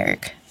things about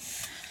Eric.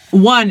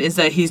 One is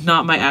that he's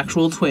not my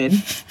actual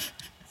twin.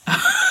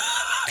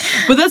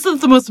 But that's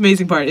the most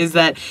amazing part, is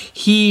that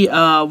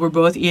we're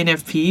both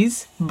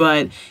ENFPs,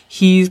 but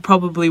he's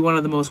probably one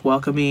of the most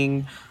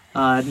welcoming,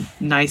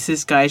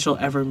 nicest guys you'll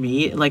ever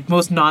meet. Like,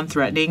 most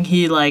non-threatening.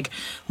 He like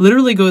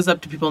literally goes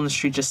up to people on the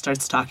street, just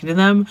starts talking to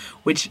them,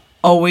 which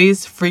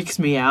always freaks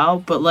me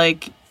out, but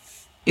like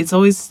it's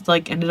always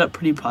like ended up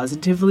pretty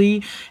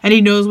positively, and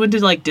he knows when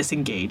to like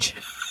disengage.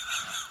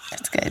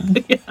 That's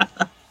good. Yeah.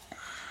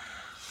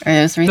 Are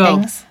those 3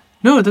 things?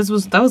 No,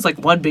 that was like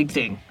one big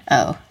thing.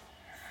 Oh.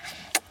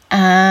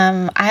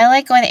 I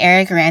like when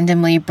Eric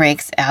randomly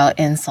breaks out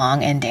in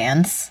song and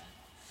dance.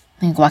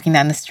 Like walking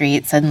down the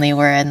street, suddenly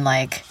we're in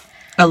like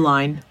a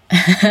line.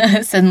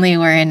 Suddenly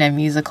we're in a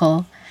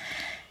musical,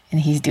 and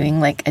he's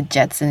doing like a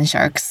Jets and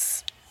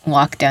Sharks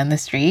walk down the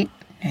street.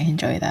 I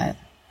enjoy that.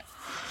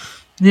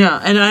 Yeah,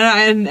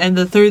 and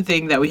the third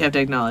thing that we have to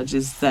acknowledge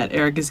is that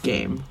Eric is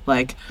game.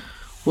 Like,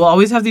 we'll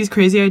always have these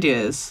crazy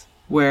ideas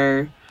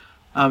where,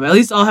 at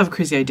least I'll have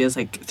crazy ideas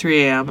like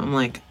 3 a.m. I'm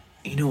like,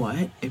 you know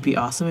what? It'd be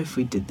awesome if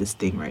we did this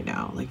thing right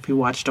now. Like, if we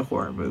watched a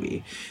horror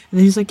movie. And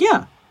then he's like,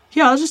 yeah,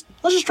 yeah, I'll just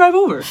drive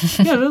over.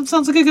 Yeah, that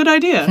sounds like a good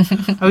idea.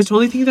 I was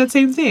totally thinking that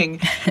same thing.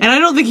 And I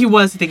don't think he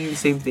was thinking the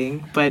same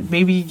thing, but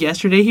maybe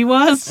yesterday he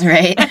was.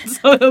 Right. And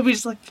so he'll be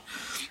just like,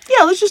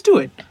 yeah, let's just do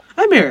it.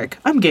 I'm Eric.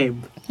 I'm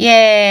game.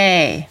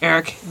 Yay.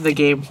 Eric the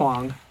Game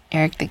Huang.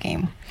 Eric the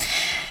Game.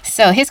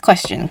 So his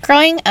question,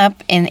 growing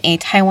up in a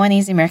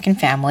Taiwanese American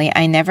family,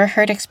 I never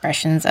heard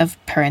expressions of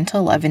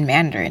parental love in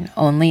Mandarin,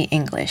 only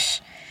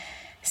English.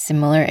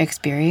 Similar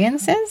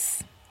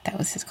experiences? That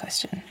was his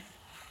question.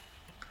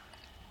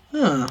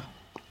 Huh.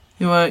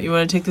 You want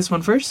to take this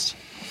one first?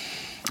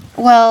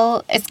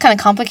 Well, it's kind of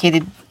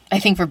complicated, I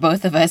think, for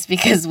both of us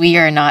because we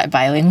are not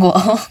bilingual.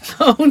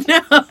 Oh,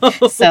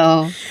 no.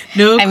 So,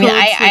 No, I mean,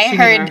 I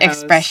code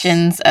switching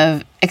in our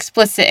house.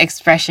 explicit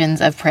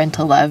expressions of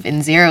parental love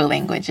in 0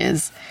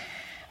 languages.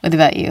 What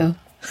about you?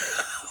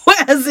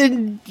 As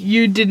in,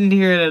 you didn't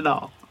hear it at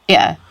all.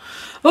 Yeah.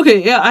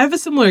 Okay, yeah, I have a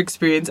similar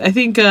experience. I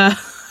think,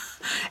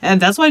 and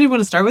that's why I didn't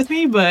want to start with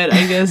me, but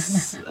I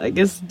guess,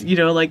 you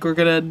know, like, we're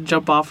gonna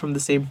jump off from the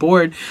same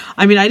board.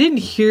 I mean, I didn't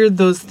hear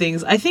those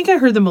things. I think I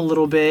heard them a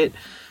little bit,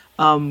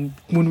 when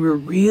we were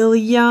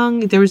really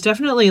young. There was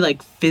definitely,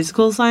 like,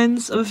 physical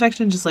signs of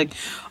affection, just like,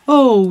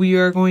 oh, we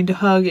are going to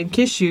hug and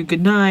kiss you,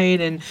 good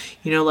night, and,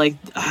 you know, like,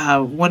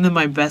 one of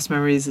my best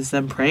memories is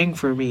them praying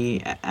for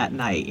me at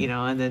night, you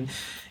know, and then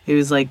it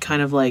was, like,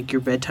 kind of like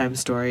your bedtime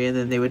story, and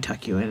then they would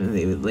tuck you in and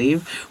they would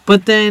leave.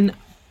 But then,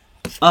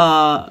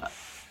 yeah,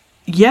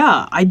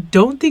 I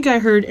don't think I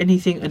heard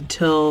anything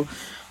until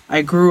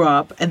I grew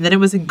up, and then it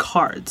was in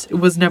cards. It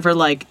was never,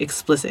 like,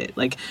 explicit.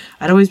 Like,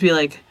 I'd always be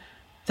like,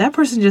 that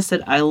person just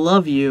said, I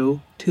love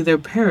you to their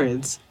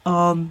parents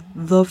on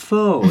the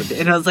phone.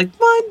 And I was like,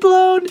 mind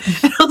blown.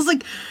 And I was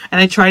like, and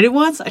I tried it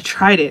once. I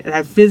tried it, and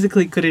I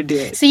physically couldn't do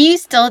it. So you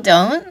still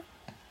don't?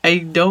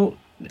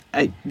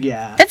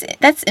 Yeah.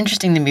 That's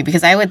interesting to me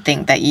because I would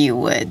think that you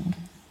would.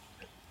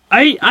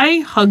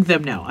 I hug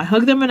them now. I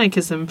hug them and I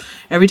kiss them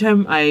every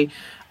time I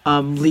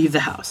leave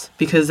the house.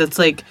 Because that's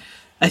like,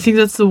 I think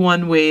that's the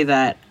one way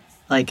that,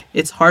 like,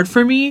 it's hard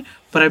for me,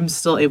 but I'm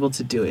still able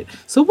to do it.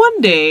 So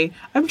one day,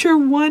 I'm sure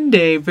one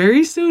day,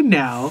 very soon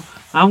now,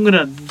 I'm going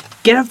to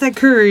get up that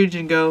courage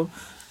and go,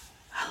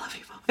 I love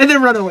you, Mom. And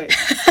then run away.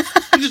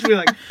 And just be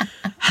like,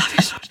 I love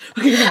you so much.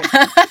 Okay,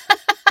 bye.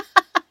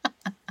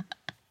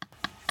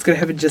 It's going to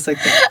happen just like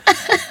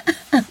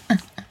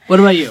that.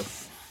 What about you?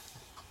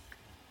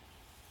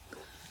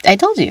 I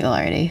told you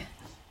already.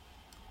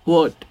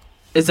 Well,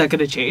 is that going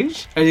to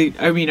change?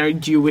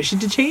 Do you wish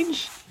it to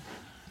change?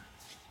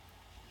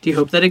 Do you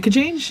hope that it could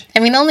change? I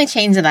mean, the only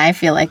change that I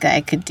feel like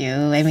I could do,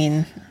 I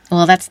mean,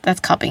 well, that's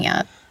copping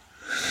out.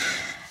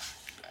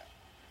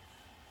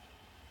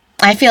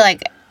 I feel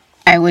like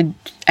I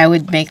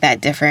would make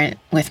that different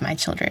with my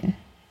children.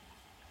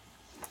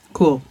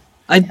 Cool.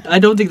 I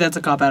don't think that's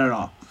a cop out at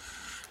all.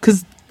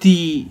 Because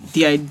the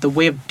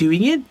way of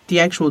doing it, the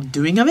actual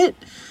doing of it,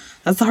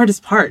 that's the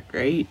hardest part,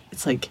 right?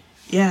 It's like,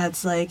 yeah,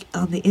 it's like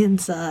on the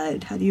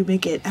inside. How do you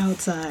make it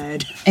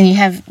outside? And you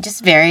have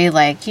just very,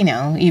 like, you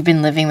know, you've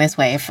been living this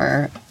way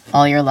for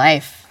all your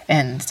life,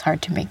 and it's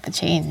hard to make the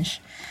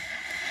change.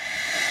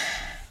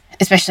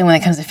 Especially when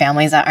it comes to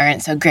families that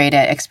aren't so great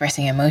at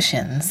expressing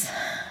emotions.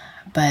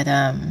 But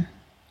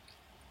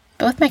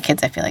with my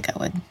kids, I feel like I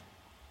would.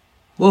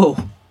 Whoa.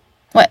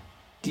 What?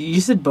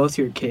 You said both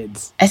your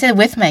kids. I said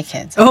with my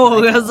kids. I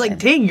was like,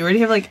 dang, you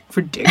already have, like,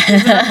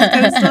 predictions about this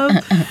kind of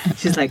stuff?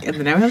 She's like, and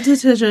then I have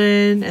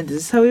children, and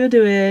this is how we will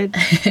do it.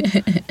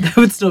 That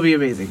would still be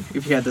amazing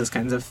if you had those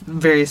kinds of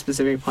very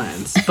specific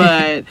plans.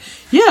 But,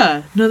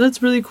 yeah, no,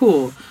 that's really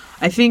cool.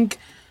 I think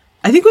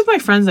with my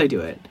friends I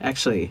do it,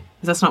 actually.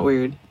 That's not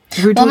weird.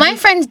 Well, my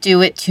friends do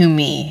it to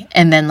me,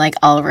 and then, like,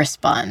 I'll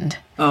respond.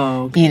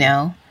 Oh, okay. You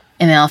know?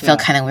 And then I'll feel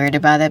kind of weird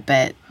about it,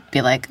 but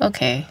be like,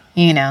 okay,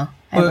 you know.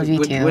 I love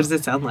you too. What does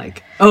it sound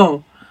like?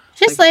 Oh,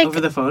 just like over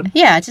the phone?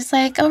 Yeah, just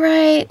like, all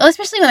right. Well,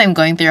 especially when I'm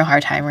going through a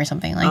hard time or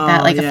something like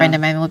that. Like a friend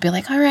of mine will be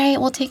like, all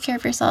right, well, take care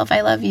of yourself.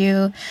 I love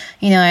you.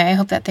 You know, I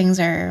hope that things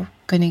are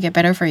going to get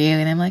better for you.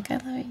 And I'm like, I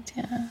love you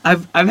too.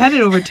 I've had it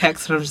over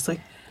text, and I'm just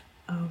like,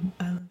 I love you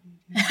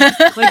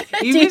too. Like,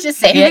 even, do you just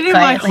say even it in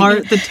quietly? my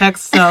heart, the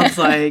text sounds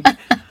like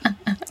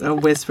a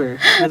whisper.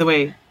 By the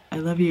way, I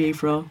love you,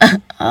 April.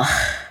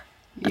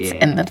 Let's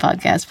end the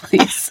podcast,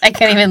 please. I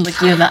can't even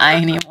look you in the eye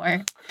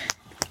anymore.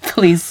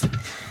 Please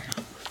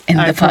end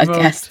the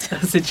podcast.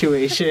 A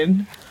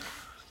situation.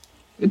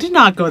 It did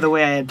not go the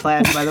way I had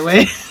planned, by the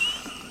way.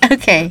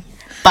 Okay.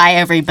 Bye,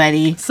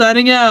 everybody.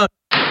 Signing out.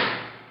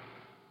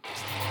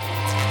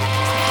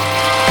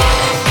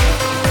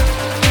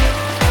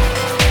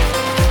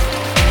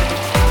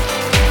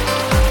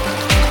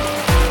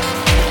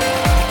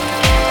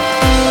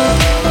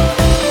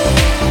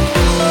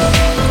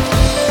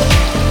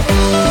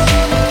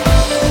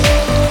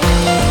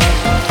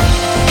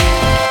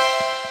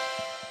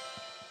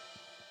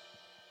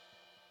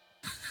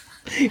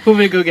 You want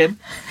me to go again?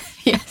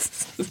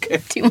 Yes. Okay.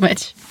 Too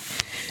much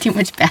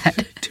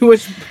bad. Too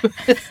much.